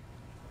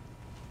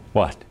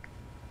 What?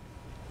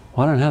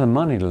 Well, I don't have the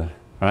money to live,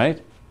 right?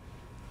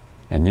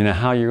 And you know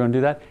how you're going to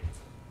do that?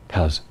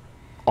 Because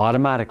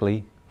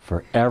automatically,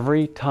 for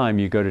every time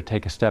you go to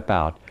take a step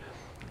out,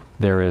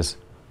 there is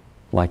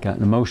like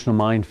an emotional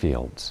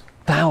minefields,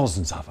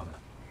 thousands of them,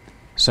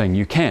 saying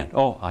you can't.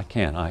 Oh, I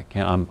can't.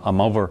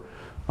 I'm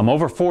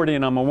over 40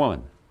 and I'm a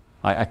woman.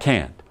 I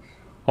can't.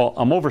 Oh,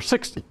 I'm over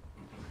 60.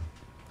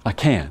 I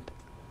can't.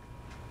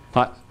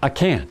 I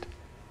can't.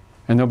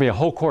 And there'll be a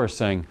whole chorus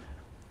saying,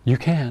 you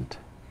can't.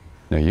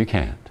 No, you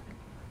can't.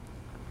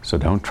 So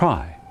don't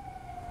try.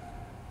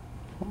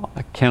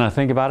 Can I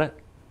think about it?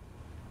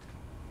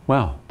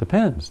 Well,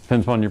 depends.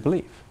 Depends upon your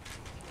belief.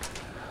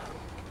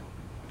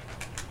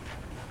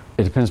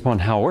 It depends upon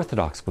how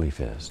orthodox belief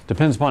is.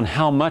 Depends upon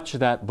how much of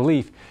that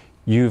belief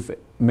you've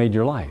made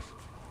your life.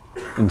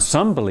 In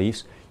some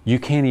beliefs, you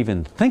can't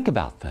even think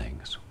about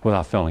things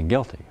without feeling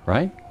guilty,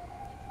 right?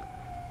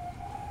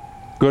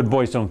 Good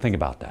boys don't think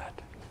about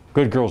that.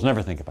 Good girls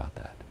never think about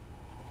that.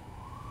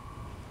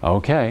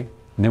 Okay,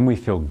 and then we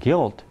feel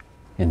guilt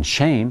and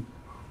shame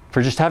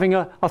for just having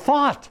a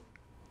thought.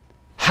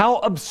 How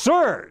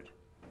absurd!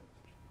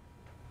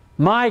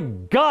 My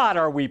God,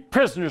 are we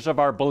prisoners of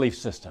our belief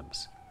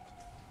systems?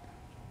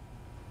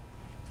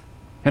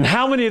 And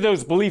how many of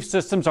those belief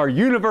systems are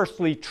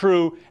universally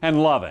true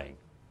and loving?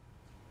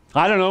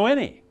 I don't know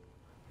any.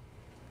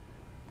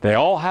 They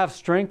all have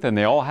strength and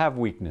they all have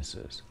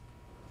weaknesses.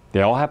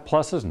 They all have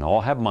pluses and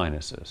all have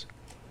minuses.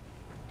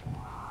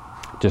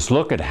 Just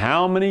look at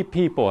how many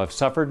people have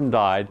suffered and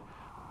died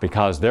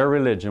because their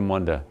religion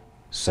wanted to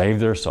save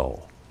their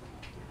soul.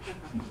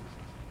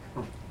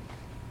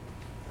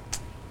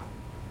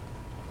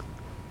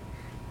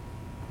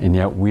 And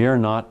yet we are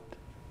not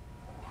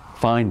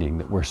finding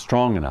that we're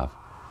strong enough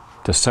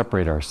to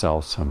separate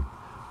ourselves from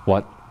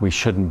what we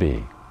shouldn't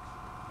be.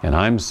 And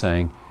I'm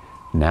saying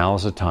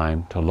now's the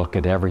time to look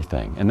at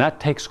everything. And that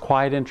takes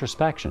quiet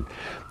introspection.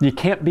 You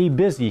can't be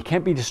busy, you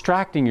can't be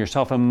distracting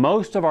yourself, and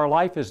most of our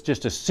life is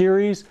just a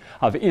series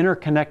of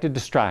interconnected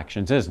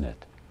distractions, isn't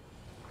it?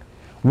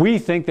 We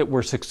think that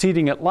we're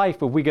succeeding at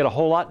life if we get a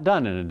whole lot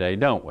done in a day,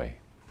 don't we?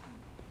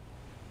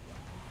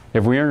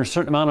 If we earn a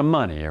certain amount of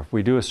money, or if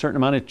we do a certain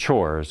amount of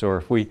chores, or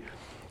if we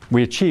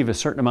achieve a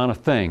certain amount of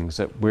things,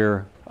 that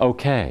we're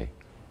okay.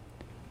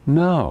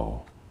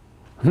 No.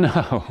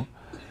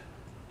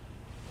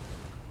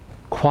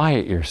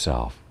 Quiet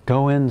yourself.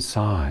 Go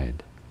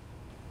inside.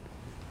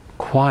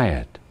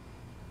 Quiet.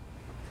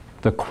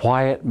 The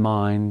quiet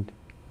mind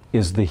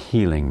is the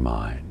healing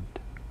mind.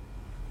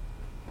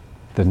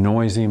 The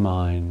noisy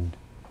mind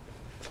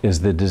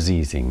is the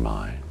diseasing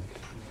mind.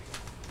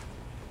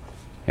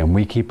 And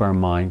we keep our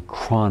mind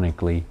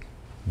chronically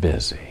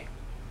busy,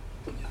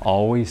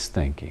 always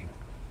thinking,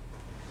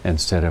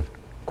 instead of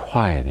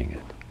quieting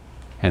it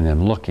and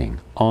then looking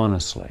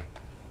honestly,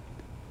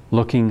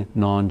 looking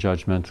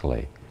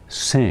non-judgmentally,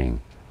 seeing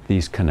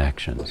these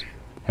connections.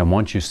 And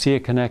once you see a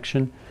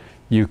connection,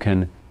 you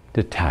can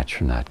detach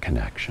from that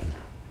connection.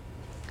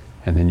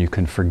 And then you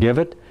can forgive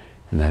it,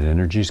 and that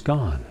energy's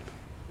gone.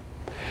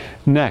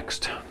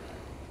 Next,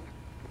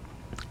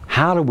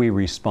 how do we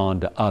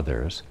respond to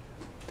others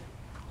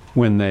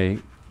when they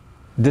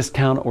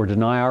discount or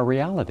deny our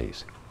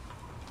realities?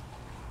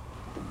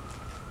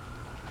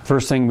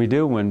 First thing we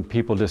do when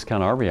people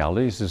discount our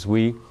realities is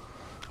we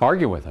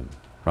argue with them,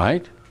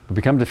 right? We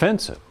become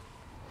defensive,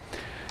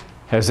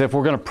 as if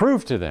we're going to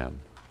prove to them.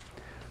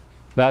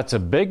 That's a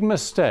big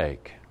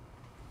mistake.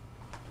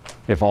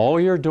 If all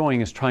you're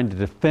doing is trying to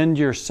defend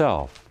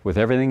yourself with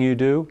everything you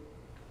do,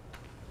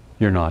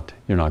 you're not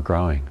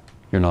growing.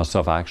 You're not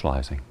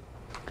self-actualizing.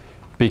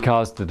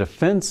 Because the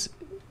defense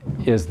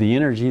is the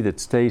energy that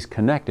stays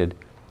connected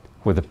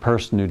with the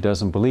person who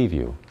doesn't believe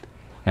you.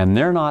 And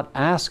they're not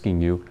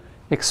asking you,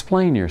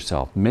 Explain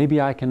yourself. Maybe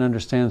I can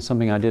understand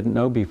something I didn't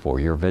know before.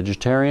 You're a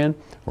vegetarian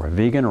or a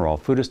vegan or all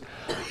foodist.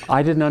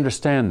 I didn't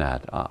understand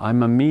that.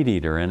 I'm a meat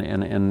eater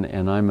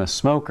and I'm a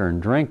smoker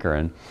and drinker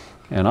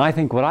and I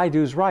think what I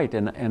do is right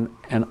and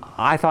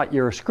I thought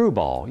you're a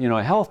screwball,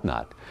 a health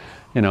nut,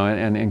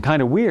 and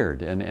kind of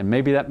weird and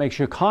maybe that makes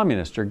you a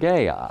communist or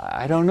gay.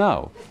 I don't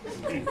know.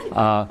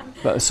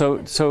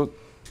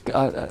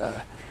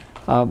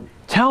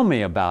 Tell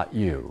me about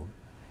you.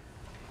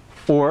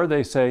 Or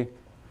they say,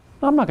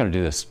 I'm not going to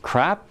do this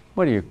crap.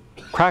 What are you,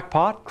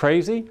 crackpot,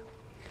 crazy?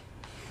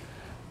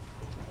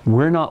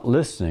 We're not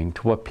listening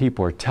to what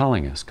people are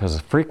telling us because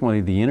frequently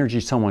the energy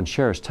someone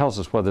shares tells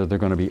us whether they're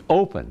going to be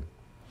open.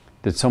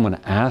 Did someone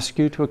ask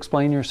you to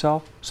explain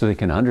yourself so they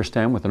can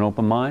understand with an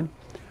open mind?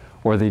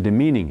 Or are they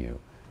demeaning you?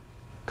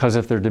 Because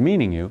if they're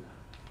demeaning you,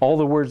 all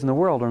the words in the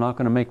world are not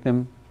going to make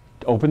them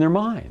open their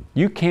mind.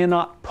 You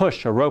cannot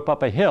push a rope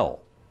up a hill.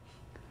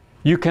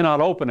 You cannot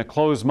open a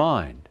closed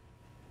mind.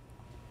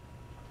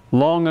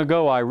 Long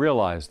ago, I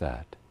realized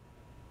that.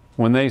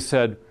 When they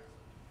said,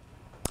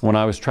 when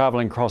I was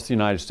traveling across the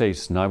United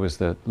States and I was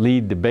the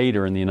lead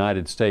debater in the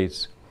United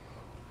States,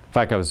 in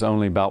fact, I was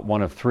only about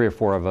one of 3 or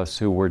 4 of us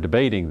who were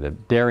debating the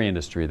dairy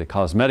industry, the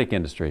cosmetic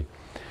industry.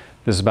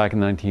 This is back in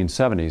the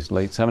 1970s,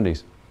 late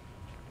 70s.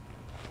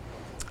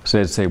 So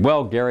they'd say,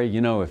 well, Gary,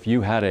 if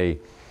you had a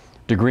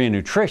degree in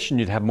nutrition,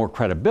 you'd have more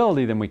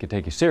credibility, then we could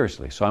take you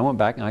seriously. So I went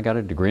back and I got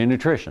a degree in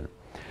nutrition.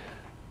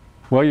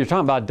 Well, you're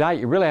talking about diet,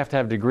 you really have to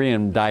have a degree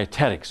in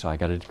dietetics, so I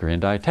got a degree in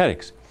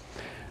dietetics.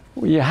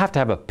 Well, you have to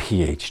have a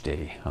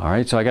PhD, all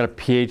right? So I got a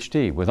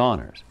PhD with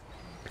honors.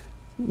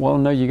 Well,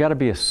 no, you got to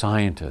be a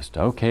scientist.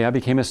 Okay, I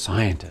became a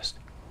scientist.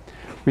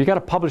 Well, you got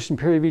to publish in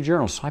peer-reviewed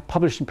journals, so I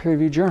published in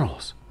peer-reviewed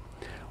journals.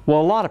 Well,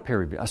 a lot of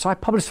peer-reviewed, so I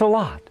published a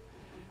lot.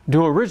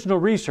 Do original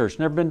research,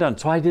 never been done,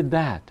 so I did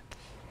that.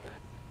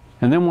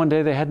 And then one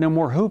day they had no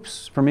more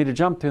hoops for me to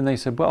jump to, and they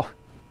said, well,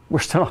 we're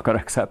still not going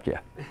to accept you.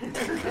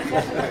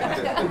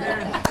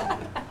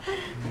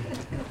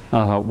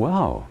 I thought,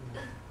 wow,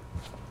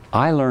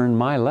 I learned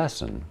my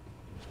lesson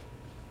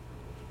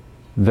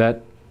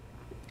that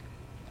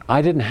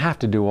I didn't have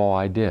to do all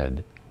I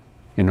did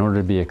in order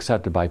to be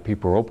accepted by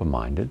people who are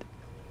open-minded,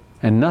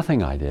 and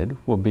nothing I did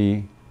will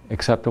be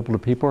acceptable to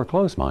people who are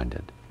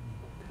closed-minded.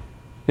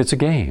 It's a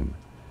game.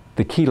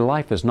 The key to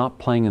life is not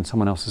playing in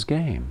someone else's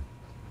game.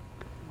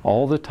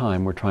 All the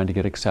time we're trying to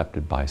get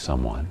accepted by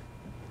someone,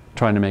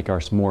 trying to make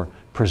ours more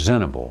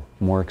presentable,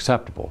 more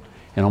acceptable.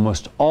 And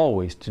almost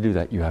always to do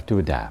that you have to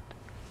adapt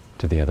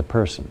to the other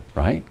person,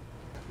 right?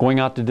 Going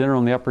out to dinner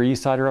on the Upper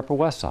East Side or Upper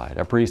West Side.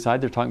 Upper East Side,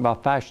 they're talking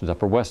about fashions.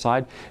 Upper West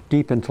Side,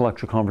 deep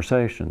intellectual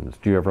conversations.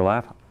 Do you ever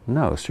laugh?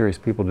 No, serious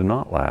people do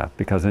not laugh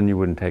because then you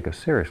wouldn't take us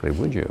seriously,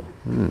 would you?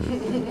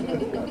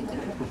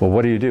 Well,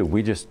 what do?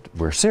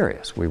 We're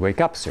serious. We wake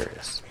up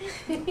serious.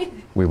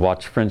 We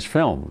watch French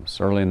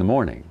films early in the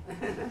morning,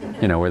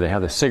 where they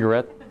have the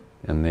cigarette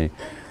and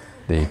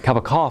the cup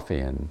of coffee,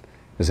 and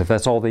as if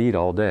that's all they eat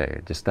all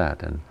day, just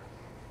that.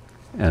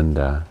 And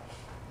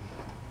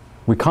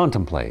we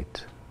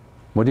contemplate.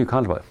 What do you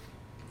contemplate?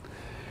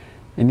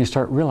 And you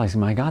start realizing,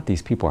 my God,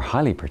 these people are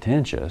highly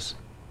pretentious,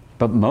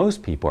 but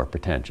most people are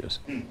pretentious.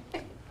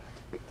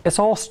 It's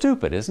all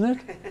stupid, isn't it?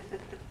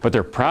 But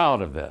they're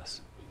proud of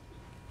this.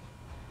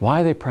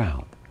 Why are they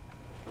proud?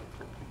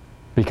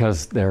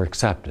 Because they're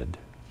accepted.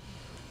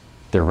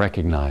 They're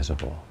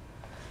recognizable.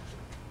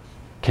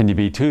 Can you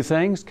be 2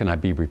 things? Can I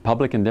be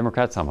Republican,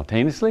 Democrat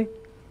simultaneously?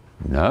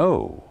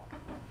 No.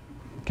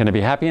 Can I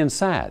be happy and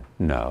sad?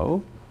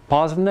 No.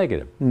 Positive,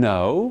 negative?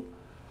 No.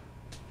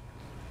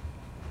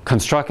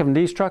 Constructive and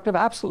destructive?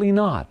 Absolutely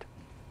not.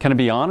 Can I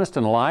be honest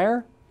and a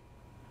liar?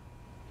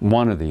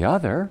 One or the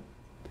other.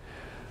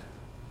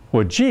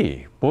 Well,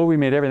 gee, boy, we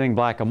made everything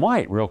black and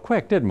white real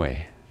quick, didn't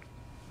we?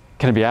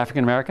 Can I be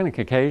African American and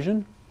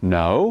Caucasian?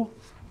 No.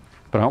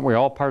 But aren't we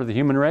all part of the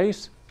human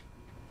race?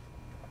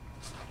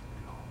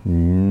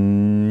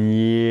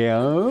 Yeah.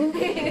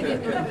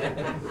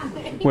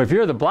 Well, if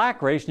you're the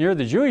black race and you're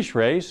the Jewish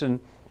race and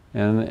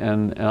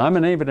I'm a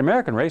Native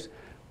American race,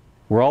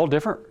 we're all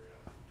different.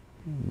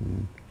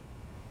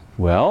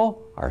 Well,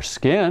 our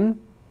skin,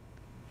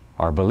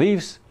 our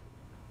beliefs.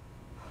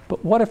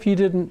 But what if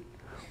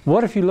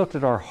you looked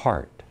at our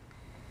heart?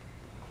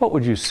 What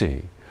would you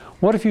see?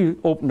 What if you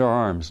opened our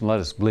arms and let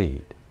us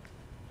bleed?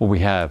 Well, we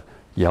have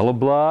yellow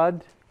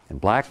blood and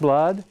black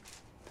blood,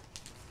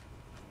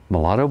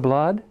 mulatto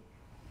blood,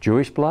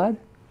 Jewish blood.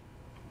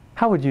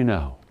 How would you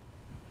know?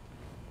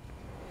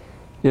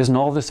 Isn't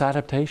all this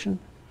adaptation?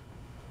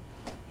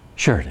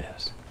 Sure it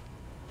is.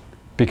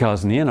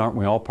 Because in the end, aren't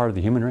we all part of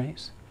the human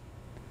race?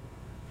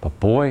 But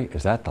boy,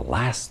 is that the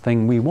last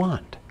thing we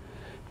want.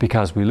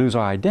 Because we lose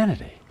our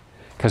identity.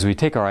 Because we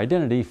take our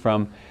identity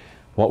from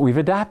what we've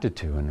adapted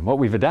to. And what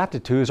we've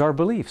adapted to is our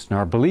beliefs. And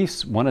our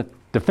beliefs want to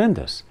defend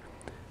us.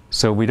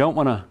 So we don't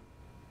want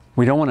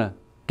to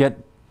get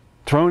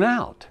thrown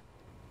out.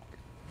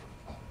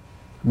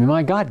 I mean,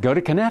 my God, go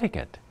to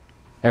Connecticut.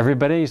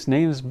 Everybody's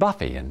name is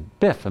Buffy and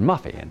Biff and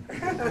Muffy. And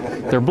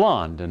they're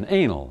blonde and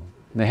anal.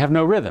 They have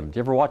no rhythm. Do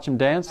you ever watch them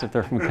dance? If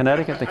they're from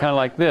Connecticut, they kind of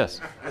like this.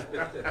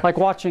 Like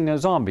watching a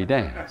zombie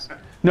dance.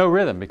 No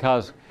rhythm,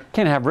 because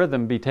can't have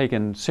rhythm be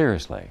taken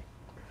seriously.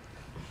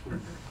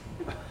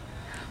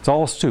 It's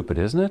all stupid,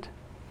 isn't it?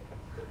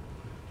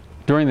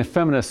 During the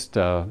feminist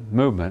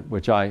movement,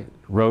 which I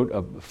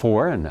wrote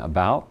for and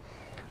about,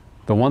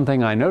 the one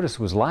thing I noticed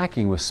was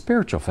lacking was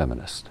spiritual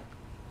feminists.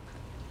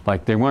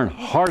 Like they weren't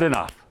hard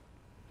enough.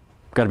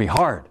 Got to be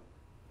hard.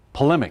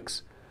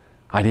 Polemics,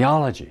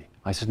 ideology.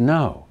 I said,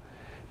 no.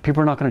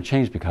 People are not going to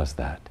change because of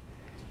that.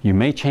 You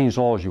may change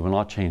laws, you will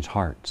not change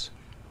hearts.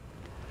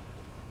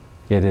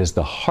 It is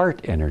the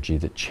heart energy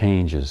that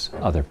changes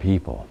other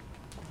people.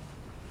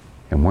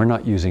 And we're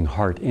not using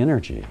heart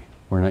energy.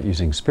 We're not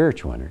using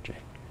spiritual energy.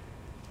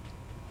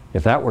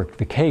 If that were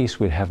the case,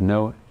 we'd have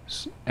no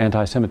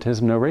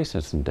anti-Semitism, no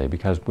racism today,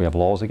 because we have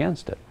laws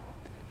against it.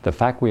 The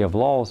fact we have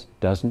laws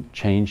doesn't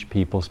change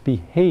people's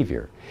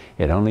behavior.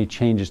 It only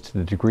changes to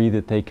the degree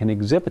that they can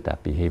exhibit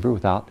that behavior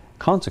without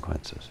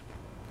consequences.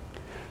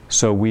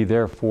 So we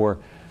therefore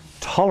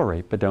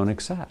tolerate but don't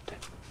accept.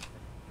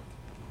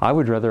 I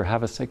would rather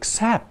have us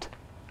accept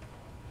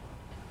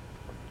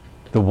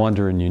the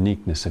wonder and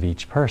uniqueness of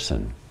each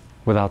person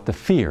without the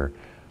fear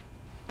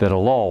that a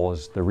law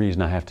is the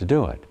reason I have to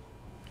do it.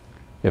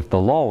 If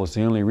the law is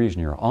the only reason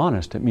you're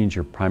honest, it means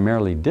you're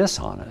primarily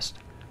dishonest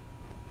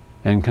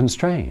and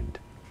constrained.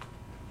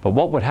 But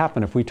what would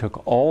happen if we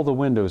took all the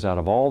windows out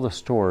of all the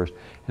stores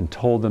and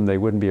told them they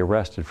wouldn't be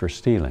arrested for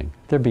stealing?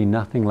 There'd be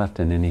nothing left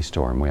in any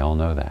store, and we all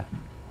know that.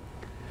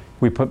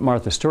 We put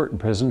Martha Stewart in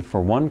prison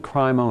for one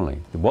crime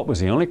only. What was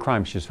the only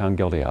crime she was found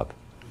guilty of?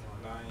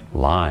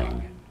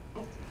 Lying.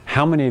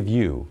 How many of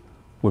you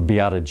would be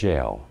out of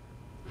jail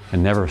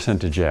and never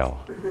sent to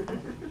jail?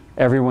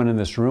 Everyone in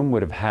this room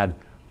would have had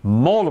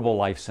multiple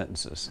life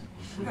sentences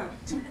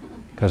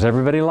because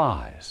everybody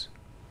lies.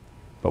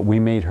 But we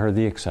made her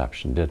the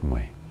exception, didn't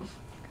we?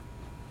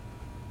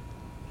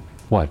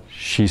 What?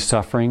 She's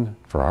suffering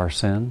for our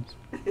sins?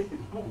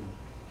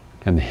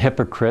 And the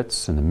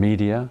hypocrites in the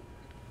media,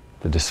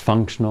 the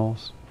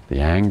dysfunctionals,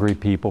 the angry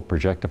people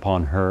project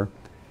upon her,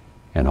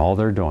 and all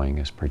they're doing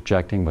is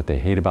projecting what they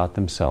hate about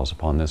themselves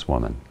upon this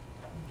woman.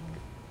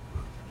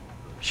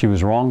 She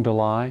was wrong to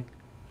lie,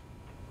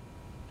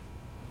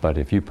 but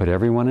if you put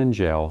everyone in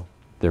jail,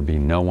 there'd be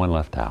no one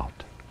left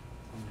out.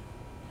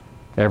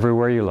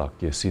 Everywhere you look,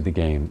 you see the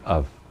game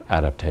of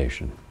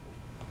adaptation.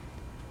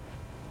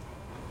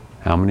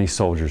 How many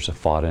soldiers have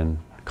fought in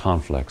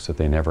conflicts that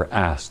they never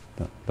asked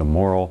the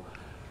moral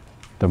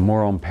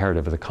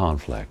imperative of the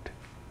conflict,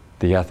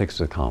 the ethics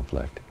of the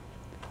conflict?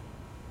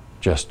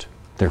 Just,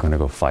 they're going to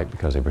go fight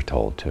because they were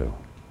told to.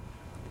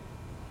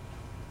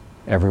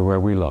 Everywhere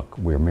we look,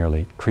 we're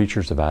merely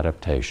creatures of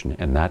adaptation,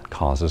 and that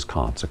causes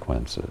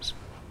consequences.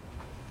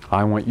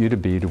 I want you to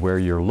be to where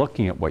you're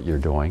looking at what you're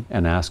doing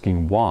and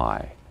asking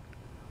why.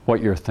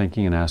 What you're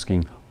thinking and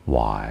asking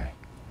why.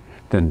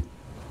 Then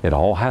it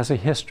all has a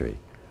history.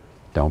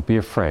 Don't be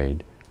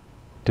afraid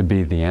to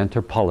be the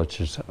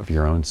anthropologist of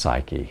your own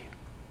psyche.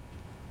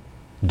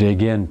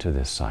 Dig into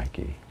this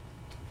psyche,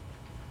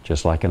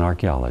 just like an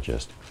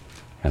archaeologist,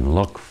 and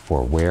look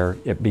for where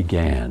it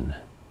began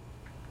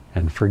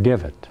and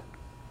forgive it.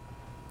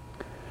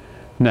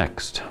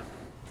 Next,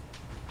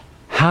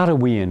 how do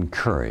we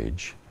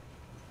encourage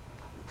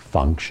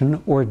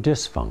function or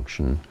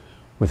dysfunction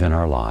within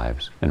our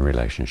lives and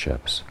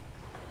relationships?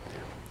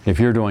 If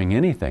you're doing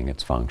anything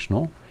that's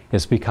functional,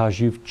 it's because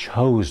you've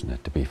chosen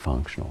it to be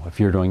functional. If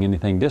you're doing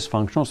anything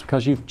dysfunctional, it's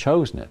because you've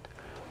chosen it.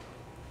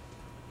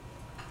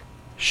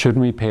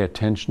 Shouldn't we pay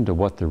attention to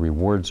what the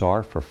rewards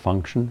are for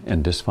function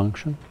and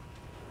dysfunction?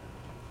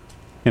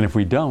 And if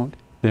we don't,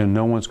 then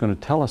no one's going to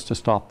tell us to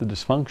stop the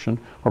dysfunction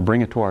or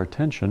bring it to our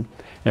attention.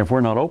 And if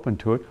we're not open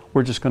to it,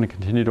 we're just going to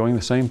continue doing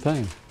the same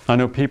thing. I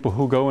know people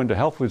who go into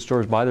health food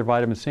stores, buy their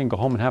vitamin C, and go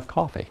home and have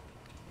coffee.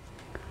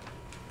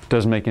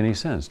 Doesn't make any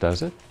sense,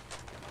 does it?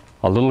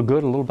 A little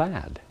good, a little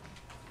bad.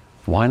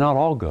 Why not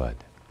all good?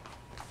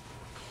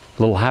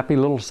 A little happy, a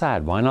little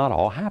sad. Why not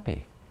all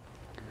happy?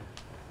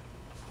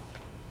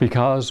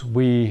 Because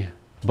we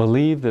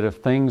believe that if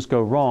things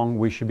go wrong,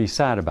 we should be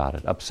sad about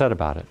it, upset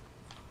about it,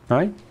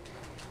 right?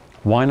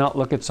 Why not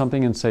look at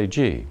something and say,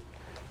 gee,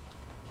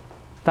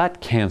 that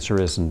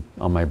cancer isn't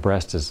on my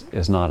breast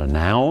is not a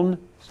noun,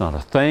 it's not a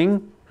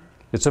thing,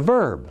 it's a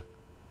verb.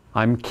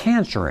 I'm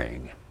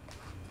cancering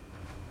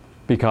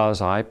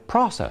because I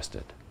processed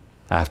it.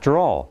 After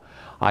all,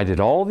 I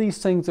did all these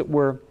things that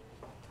were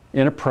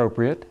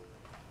inappropriate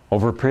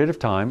over a period of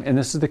time, and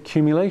this is the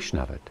accumulation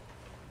of it.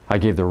 I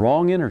gave the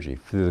wrong energy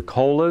through the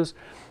colas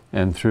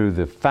and through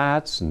the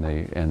fats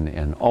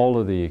and all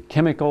of the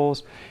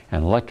chemicals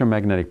and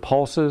electromagnetic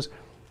pulses.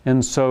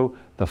 And so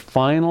the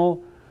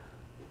final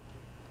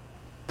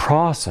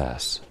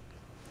process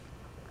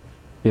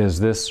is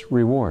this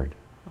reward.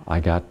 I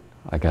got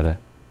a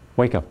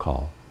wake-up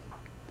call.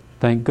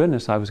 Thank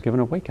goodness I was given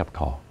a wake-up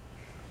call.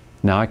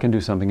 Now I can do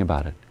something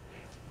about it.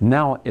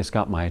 Now it's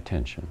got my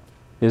attention.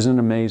 Isn't it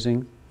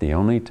amazing? The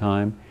only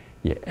time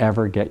you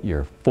ever get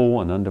your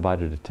full and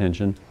undivided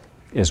attention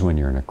is when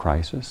you're in a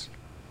crisis.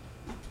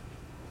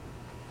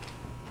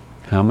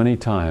 How many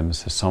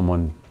times has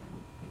someone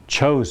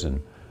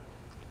chosen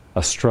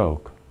a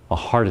stroke, a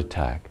heart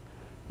attack,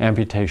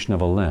 amputation of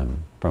a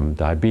limb from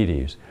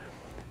diabetes,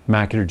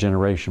 macular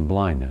degeneration,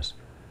 blindness?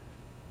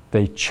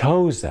 They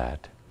chose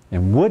that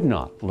and would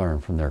not learn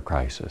from their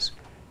crisis,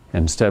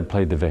 and instead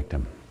played the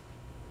victim.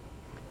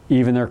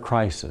 Even their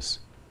crisis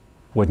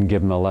wouldn't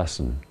give them a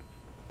lesson,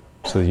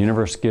 so the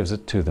universe gives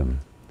it to them.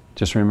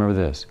 Just remember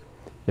this: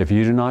 if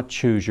you do not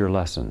choose your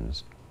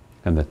lessons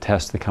and the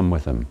tests that come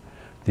with them,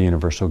 the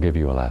universe will give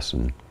you a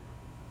lesson,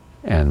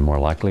 and more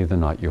likely than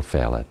not, you'll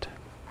fail it.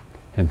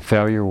 And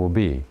failure will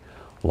be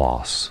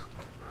loss.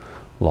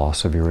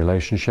 Loss of your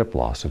relationship,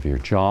 loss of your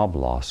job,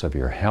 loss of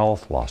your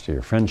health, loss of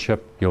your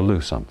friendship. You'll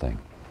lose something.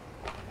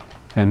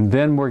 And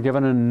then we're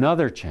given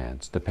another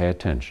chance to pay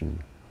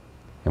attention.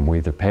 And we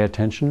either pay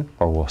attention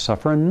or we'll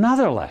suffer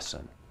another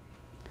lesson.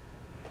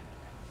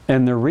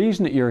 And the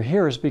reason that you're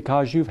here is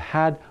because you've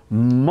had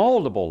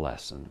multiple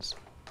lessons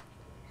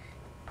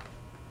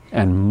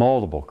and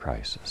multiple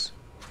crises.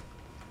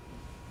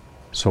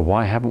 So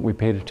why haven't we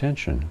paid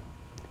attention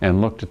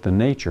and looked at the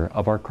nature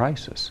of our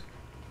crisis?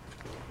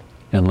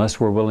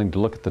 Unless we're willing to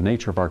look at the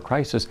nature of our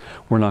crisis,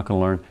 we're not going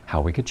to learn how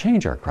we could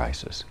change our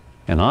crisis.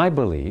 And I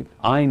believe,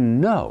 I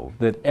know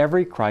that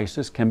every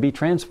crisis can be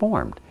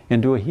transformed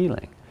into a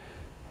healing.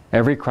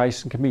 Every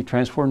crisis can be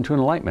transformed into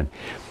enlightenment.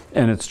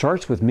 And it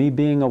starts with me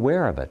being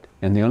aware of it.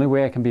 And the only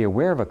way I can be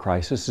aware of a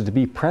crisis is to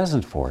be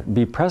present for it. And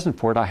be present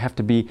for it, I have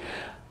to be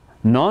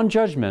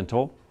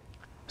non-judgmental,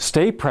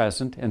 stay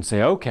present, and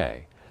say,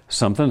 okay,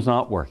 something's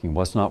not working.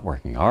 What's not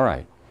working? All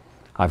right.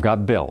 I've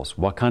got bills.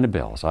 What kind of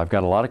bills? I've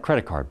got a lot of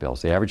credit card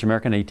bills. The average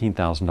American,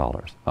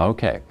 $18,000.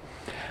 Okay.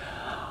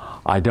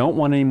 I don't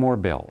want any more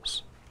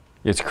bills.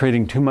 It's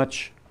creating too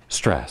much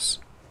stress,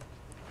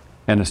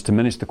 and it's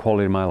diminished the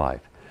quality of my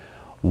life.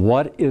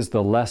 What is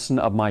the lesson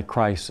of my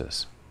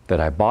crisis? That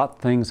I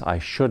bought things I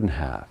shouldn't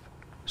have.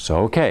 So,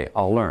 okay,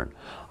 I'll learn.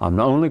 I'm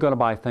only going to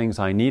buy things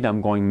I need.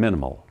 I'm going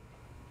minimal.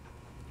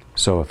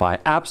 So if I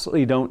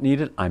absolutely don't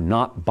need it, I'm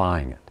not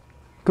buying it.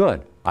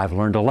 Good. I've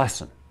learned a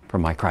lesson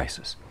from my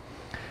crisis.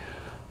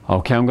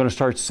 Okay, I'm going to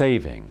start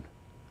saving.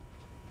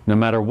 No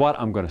matter what,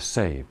 I'm going to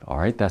save. All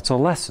right, that's a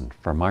lesson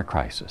from my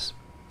crisis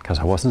because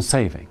I wasn't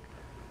saving.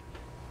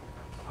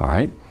 All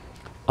right,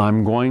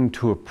 I'm going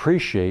to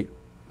appreciate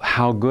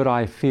how good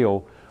I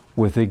feel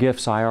with the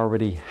gifts I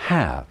already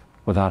have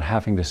without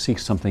having to seek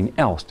something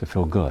else to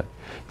feel good.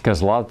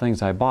 Because a lot of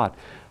things I bought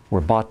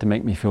were bought to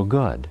make me feel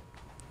good.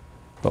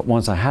 But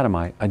once I had them,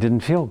 I didn't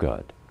feel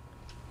good.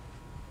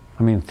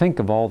 I mean, think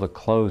of all the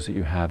clothes that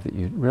you have that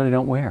you really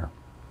don't wear,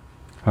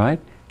 right?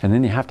 And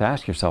then you have to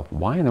ask yourself,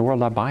 why in the world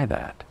did I buy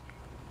that?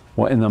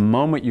 Well, in the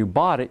moment you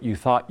bought it, you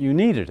thought you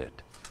needed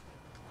it.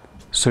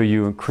 So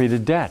you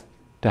created debt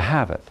to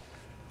have it.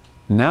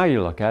 Now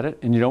you look at it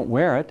and you don't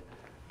wear it,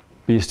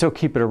 but you still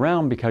keep it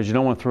around because you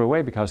don't want to throw it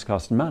away because it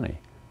costs money.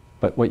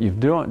 But what you've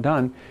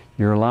done,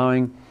 you're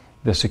allowing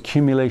this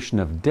accumulation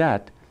of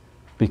debt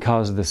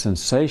because of this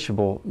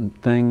insatiable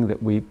thing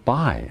that we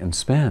buy and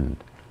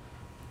spend.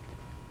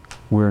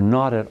 We're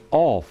not at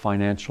all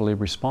financially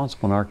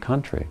responsible in our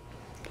country.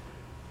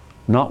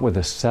 Not with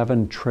a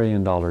 $7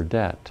 trillion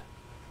debt.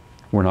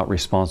 We're not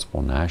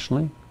responsible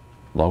nationally,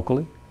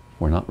 locally.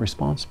 We're not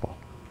responsible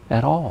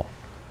at all.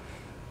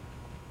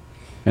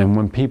 And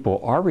when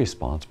people are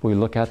responsible, we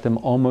look at them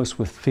almost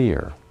with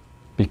fear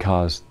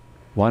because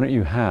why don't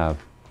you have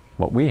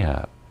what we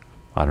have?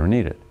 I don't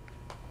need it.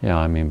 Yeah,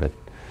 I mean, but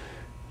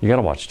you got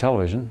to watch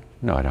television.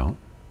 No, I don't.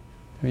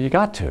 You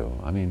got to.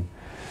 I mean,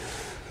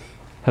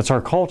 that's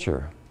our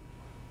culture.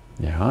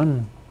 Yeah,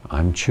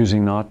 I'm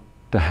choosing not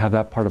to have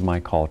that part of my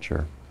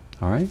culture.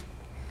 All right?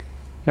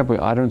 Yeah, but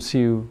I don't see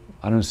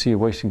you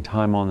wasting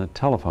time on the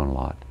telephone a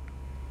lot.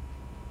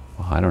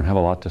 Well, I don't have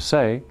a lot to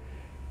say,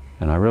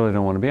 and I really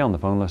don't want to be on the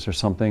phone unless there's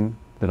something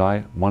that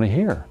I want to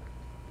hear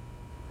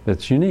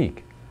that's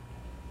unique.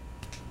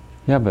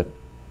 Yeah, but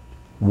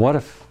what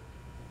if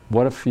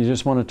you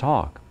just want to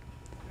talk?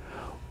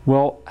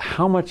 Well,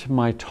 how much of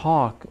my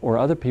talk or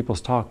other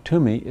people's talk to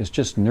me is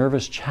just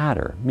nervous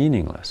chatter,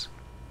 meaningless,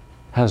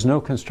 has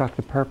no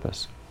constructive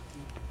purpose?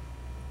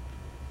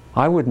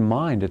 I wouldn't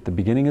mind at the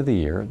beginning of the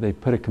year, they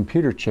put a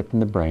computer chip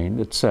in the brain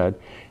that said,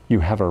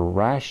 you have a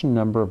ration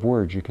number of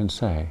words you can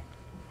say.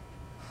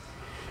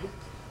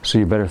 So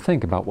you better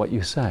think about what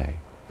you say.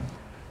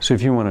 So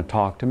if you want to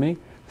talk to me,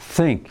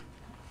 think.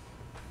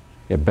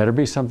 It better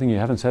be something you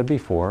haven't said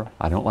before.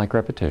 I don't like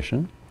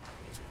repetition.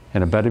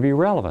 And it better be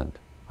relevant.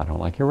 I don't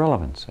like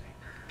irrelevancy.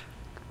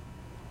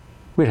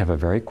 We'd have a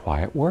very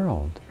quiet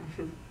world.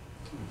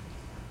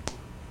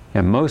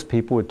 And most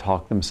people would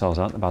talk themselves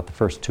out in about the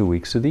first 2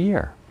 weeks of the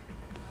year.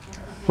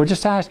 Well,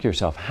 just ask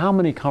yourself, how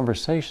many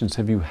conversations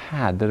have you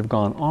had that have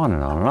gone on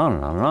and on and on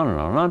and on and on and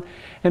on and on,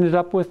 ended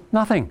up with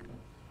nothing?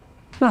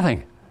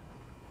 Nothing.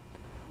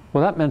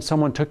 Well, that meant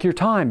someone took your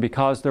time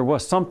because there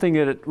was something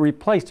that it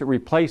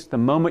replaced the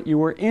moment you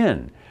were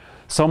in.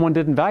 Someone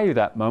didn't value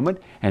that moment,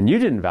 and you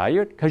didn't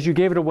value it because you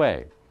gave it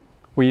away.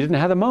 Well, you didn't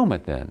have the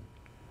moment then.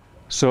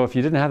 So if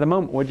you didn't have the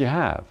moment, what'd you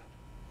have?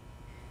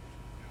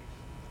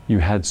 You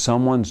had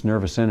someone's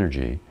nervous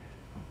energy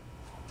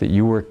that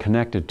you were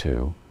connected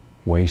to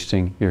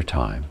wasting your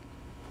time.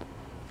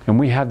 And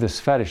we have this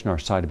fetish in our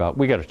society about,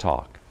 we got to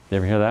talk. You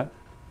ever hear that?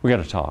 We got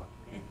to talk.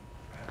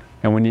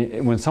 And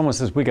when someone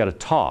says, we got to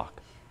talk,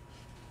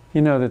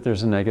 you know that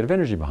there's a negative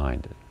energy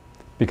behind it.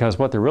 Because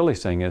what they're really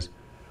saying is,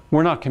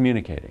 we're not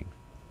communicating.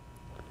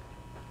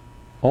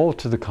 Oh,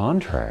 to the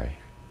contrary.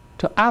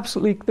 To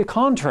absolutely the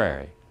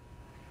contrary.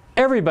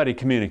 Everybody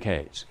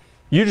communicates.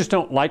 You just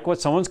don't like what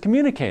someone's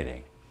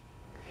communicating.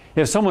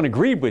 If someone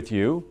agreed with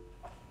you,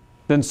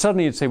 then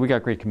suddenly you'd say, we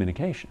got great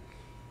communication.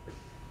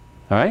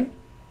 All right?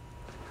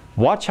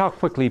 Watch how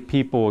quickly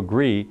people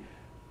agree.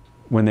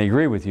 When they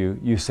agree with you,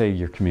 you say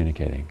you're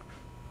communicating.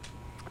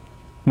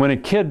 When a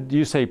kid,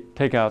 you say,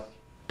 take out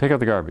the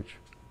garbage.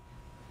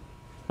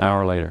 An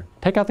hour later,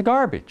 take out the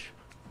garbage.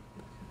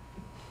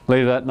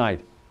 Later that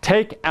night,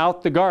 take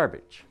out the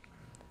garbage.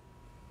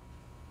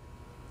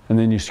 And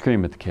then you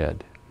scream at the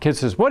kid. Kid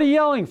says, what are you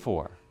yelling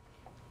for?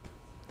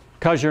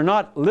 Because you're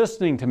not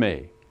listening to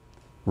me.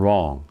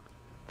 Wrong.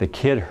 The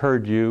kid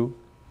heard you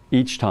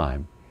each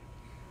time.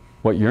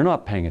 What you're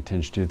not paying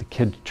attention to, the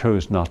kid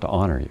chose not to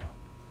honor you.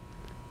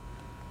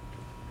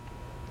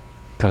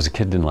 Because the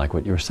kid didn't like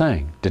what you were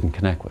saying, didn't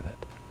connect with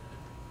it.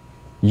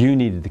 You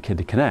needed the kid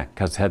to connect,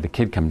 because had the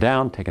kid come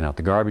down, taken out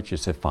the garbage, you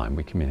said, fine,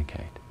 we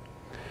communicate.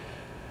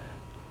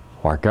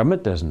 Our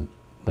government doesn't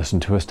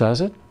listen to us,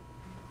 does it?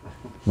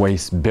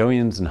 Wastes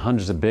billions and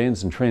hundreds of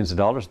billions and trillions of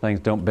dollars, things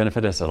don't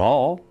benefit us at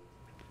all.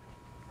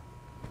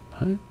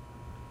 Right?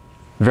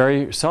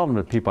 Very seldom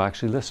do people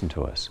actually listen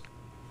to us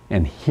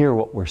and hear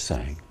what we're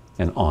saying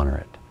and honor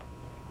it.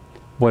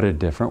 What a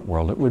different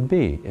world it would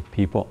be if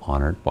people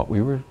honored what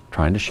we were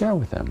trying to share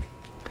with them.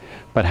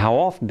 But how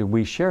often do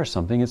we share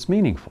something that's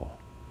meaningful?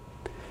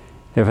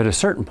 If at a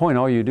certain point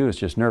all you do is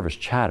just nervous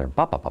chatter,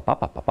 ba ba ba ba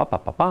ba ba ba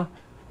ba ba,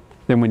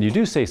 then when you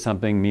do say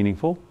something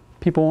meaningful,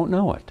 people won't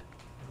know it.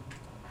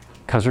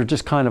 Because they're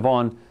just kind of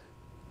on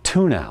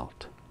tune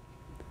out.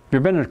 Have you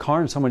ever been in a car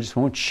and someone just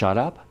won't shut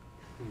up?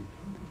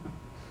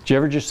 Did you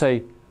ever just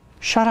say,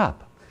 shut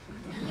up?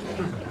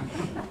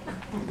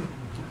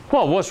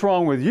 Well, what's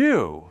wrong with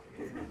you?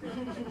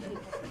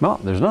 Well,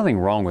 there's nothing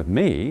wrong with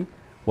me.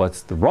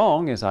 What's the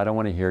wrong is I don't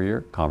want to hear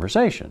your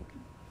conversation.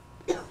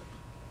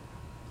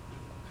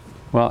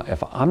 Well,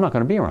 if I'm not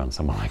going to be around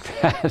someone like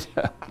that,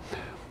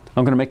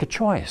 I'm going to make a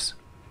choice.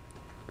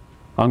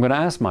 I'm going to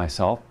ask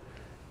myself,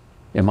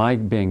 am I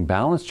being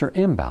balanced or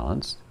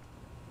imbalanced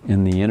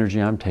in the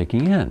energy I'm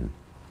taking in?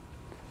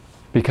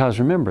 Because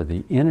remember,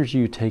 the energy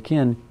you take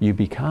in, you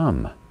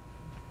become.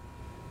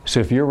 So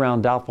if you're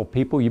around doubtful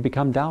people, you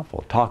become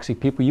doubtful. Toxic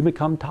people, you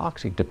become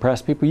toxic.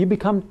 Depressed people, you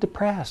become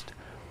depressed.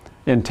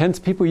 Intense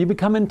people, you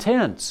become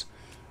intense.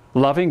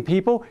 Loving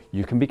people,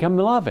 you can become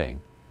loving.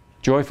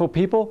 Joyful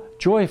people,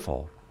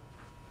 joyful.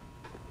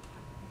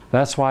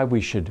 That's why we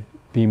should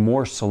be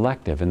more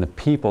selective in the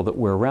people that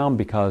we're around,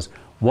 because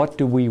what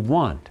do we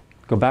want?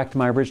 Go back to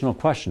my original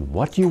question.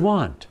 What do you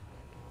want?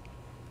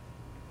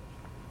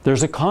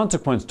 There's a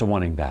consequence to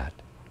wanting that.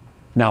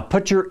 Now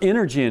put your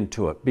energy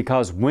into it,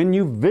 because when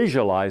you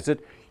visualize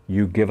it,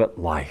 you give it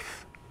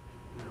life.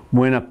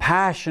 When a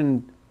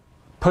passion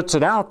puts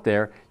it out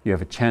there, you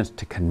have a chance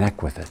to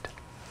connect with it.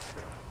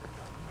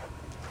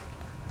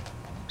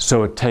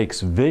 So it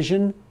takes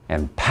vision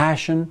and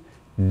passion,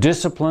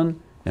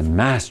 discipline and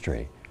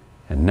mastery.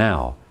 And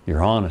now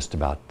you're honest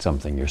about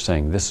something. You're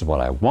saying, this is what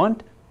I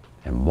want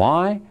and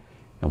why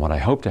and what I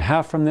hope to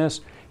have from this,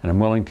 and I'm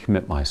willing to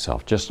commit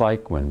myself. Just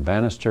like when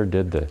Bannister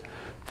did the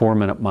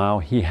 4-minute mile,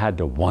 he had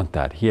to want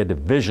that. He had to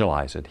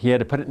visualize it. He had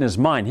to put it in his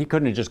mind. He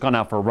couldn't have just gone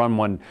out for a run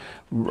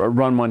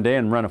one day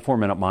and run a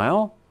 4-minute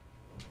mile.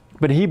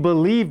 But he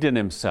believed in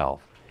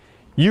himself.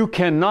 You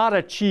cannot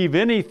achieve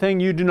anything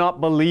you do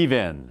not believe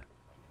in.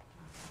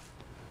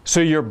 So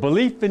your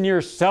belief in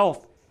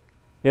yourself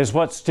is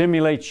what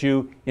stimulates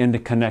you into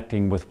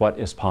connecting with what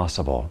is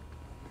possible.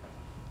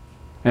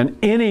 And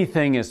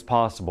anything is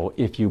possible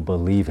if you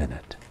believe in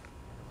it.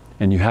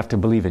 And you have to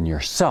believe in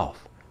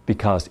yourself,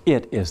 because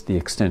it is the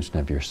extension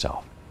of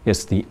yourself.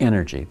 It's the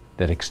energy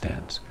that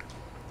extends.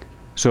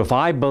 So if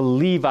I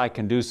believe I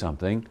can do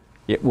something,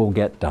 it will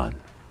get done.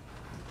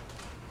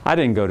 I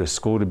didn't go to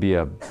school to be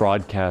a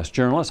broadcast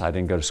journalist. I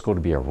didn't go to school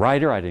to be a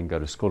writer. I didn't go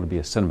to school to be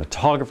a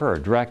cinematographer or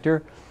a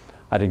director.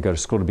 I didn't go to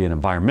school to be an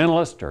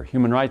environmentalist or a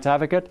human rights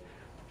advocate.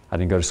 I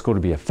didn't go to school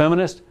to be a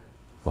feminist.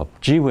 Well,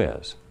 gee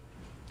whiz.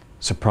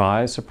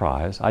 Surprise,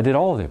 surprise, I did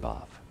all of the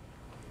above.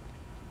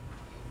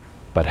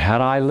 But had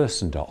I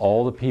listened to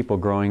all the people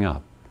growing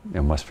up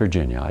in West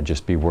Virginia, I'd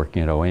just be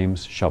working at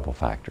O.Ames Shovel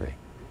Factory,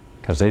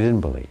 because they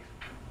didn't believe.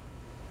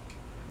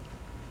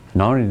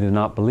 Not only did they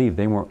not believe,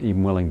 they weren't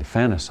even willing to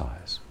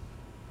fantasize.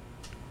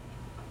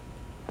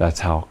 That's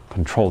how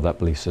controlled that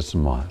belief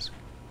system was.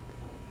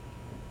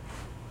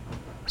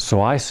 So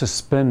I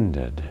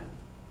suspended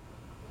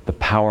the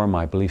power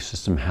my belief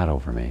system had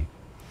over me,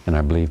 and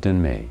I believed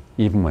in me,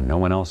 even when no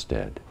one else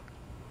did.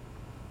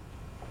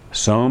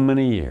 So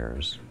many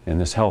years in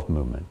this health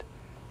movement,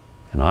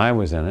 and I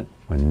was in it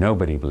when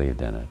nobody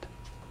believed in it.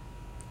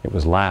 It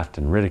was laughed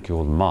and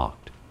ridiculed and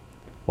mocked.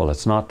 Well,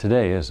 it's not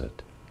today, is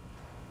it?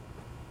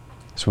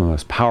 It's one of the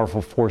most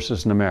powerful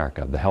forces in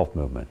America, the health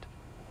movement,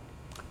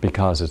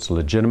 because it's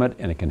legitimate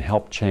and it can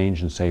help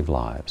change and save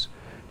lives.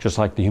 Just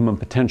like the human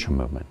potential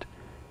movement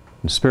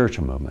and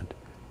spiritual movement.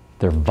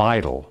 They're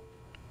vital,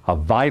 a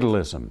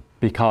vitalism,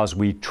 because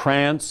we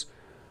transformed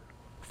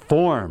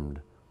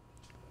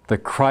the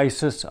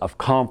crisis of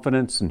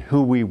confidence in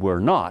who we were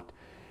not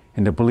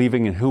into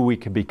believing in who we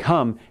could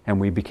become, and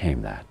we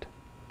became that.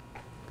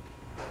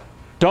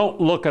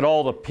 Don't look at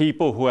all the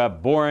people who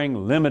have boring,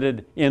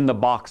 limited,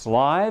 in-the-box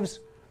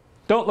lives.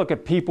 Don't look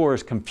at people who are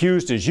as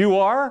confused as you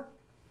are.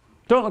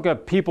 Don't look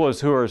at people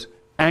who are as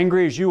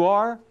angry as you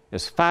are,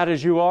 as fat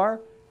as you are,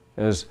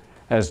 as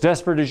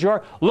desperate as you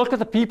are. Look at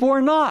the people who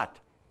are not.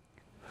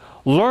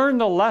 Learn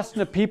the lesson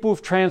of people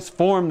who've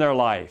transformed their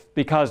life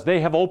because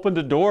they have opened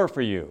a door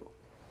for you.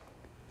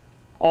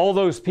 All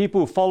those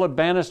people who followed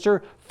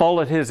Bannister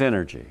followed his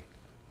energy.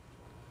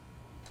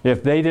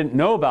 If they didn't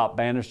know about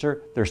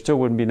Bannister, there still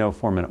wouldn't be no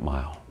 4-minute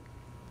mile.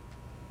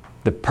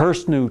 The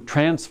person who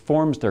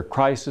transforms their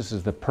crisis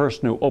is the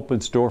person who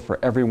opens the door for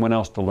everyone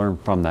else to learn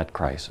from that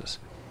crisis.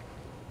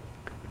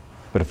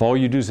 But if all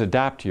you do is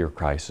adapt to your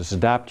crisis,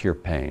 adapt to your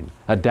pain,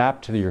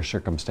 adapt to your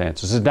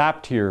circumstances,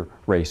 adapt to your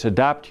race,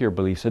 adapt to your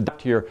beliefs,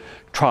 adapt to your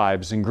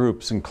tribes and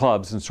groups and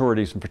clubs and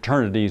sororities and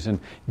fraternities and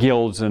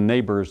guilds and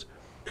neighbors,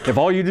 if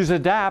all you do is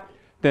adapt,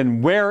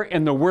 then where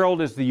in the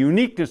world is the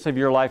uniqueness of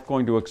your life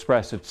going to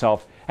express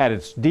itself at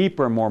its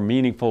deeper, more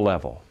meaningful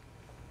level?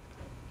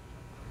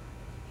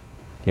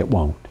 It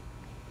won't.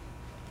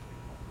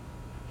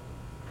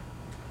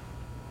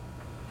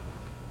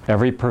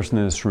 Every person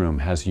in this room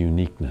has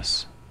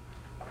uniqueness.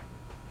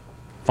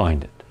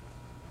 Find it.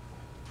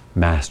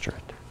 Master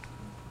it.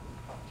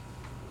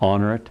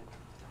 Honor it.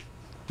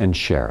 And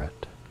share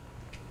it.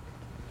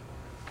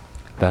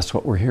 That's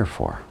what we're here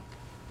for.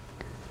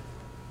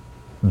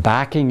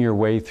 Backing your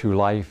way through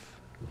life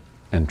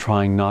and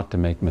trying not to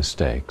make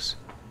mistakes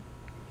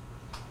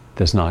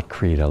does not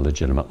create a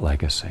legitimate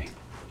legacy.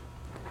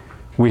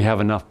 We have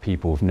enough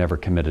people who've never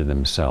committed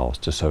themselves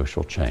to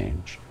social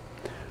change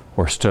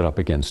or stood up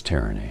against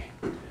tyranny.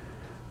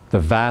 The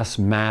vast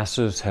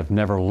masses have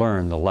never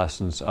learned the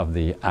lessons of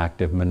the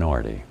active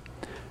minority.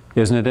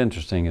 Isn't it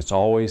interesting? It's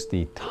always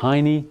the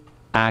tiny,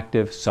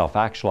 active,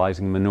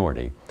 self-actualizing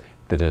minority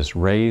that has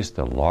raised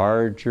the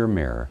larger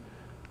mirror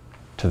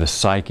to the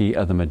psyche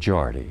of the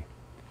majority.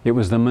 It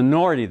was the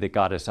minority that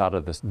got us out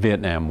of the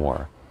Vietnam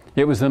War.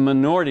 It was the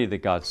minority that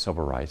got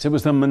civil rights. It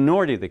was the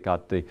minority that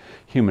got the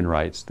human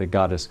rights, that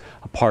got us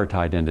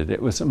apartheid ended.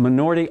 It was a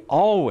minority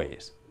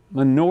always.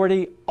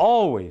 Minority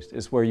always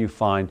is where you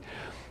find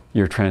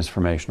your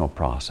transformational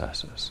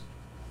processes,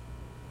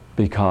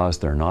 because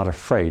they're not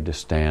afraid to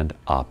stand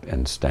up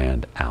and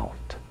stand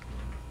out.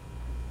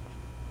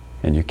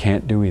 And you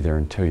can't do either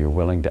until you're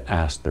willing to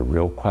ask the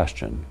real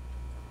question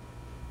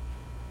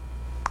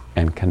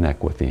and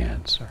connect with the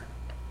answer.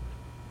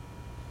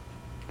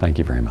 Thank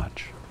you very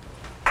much.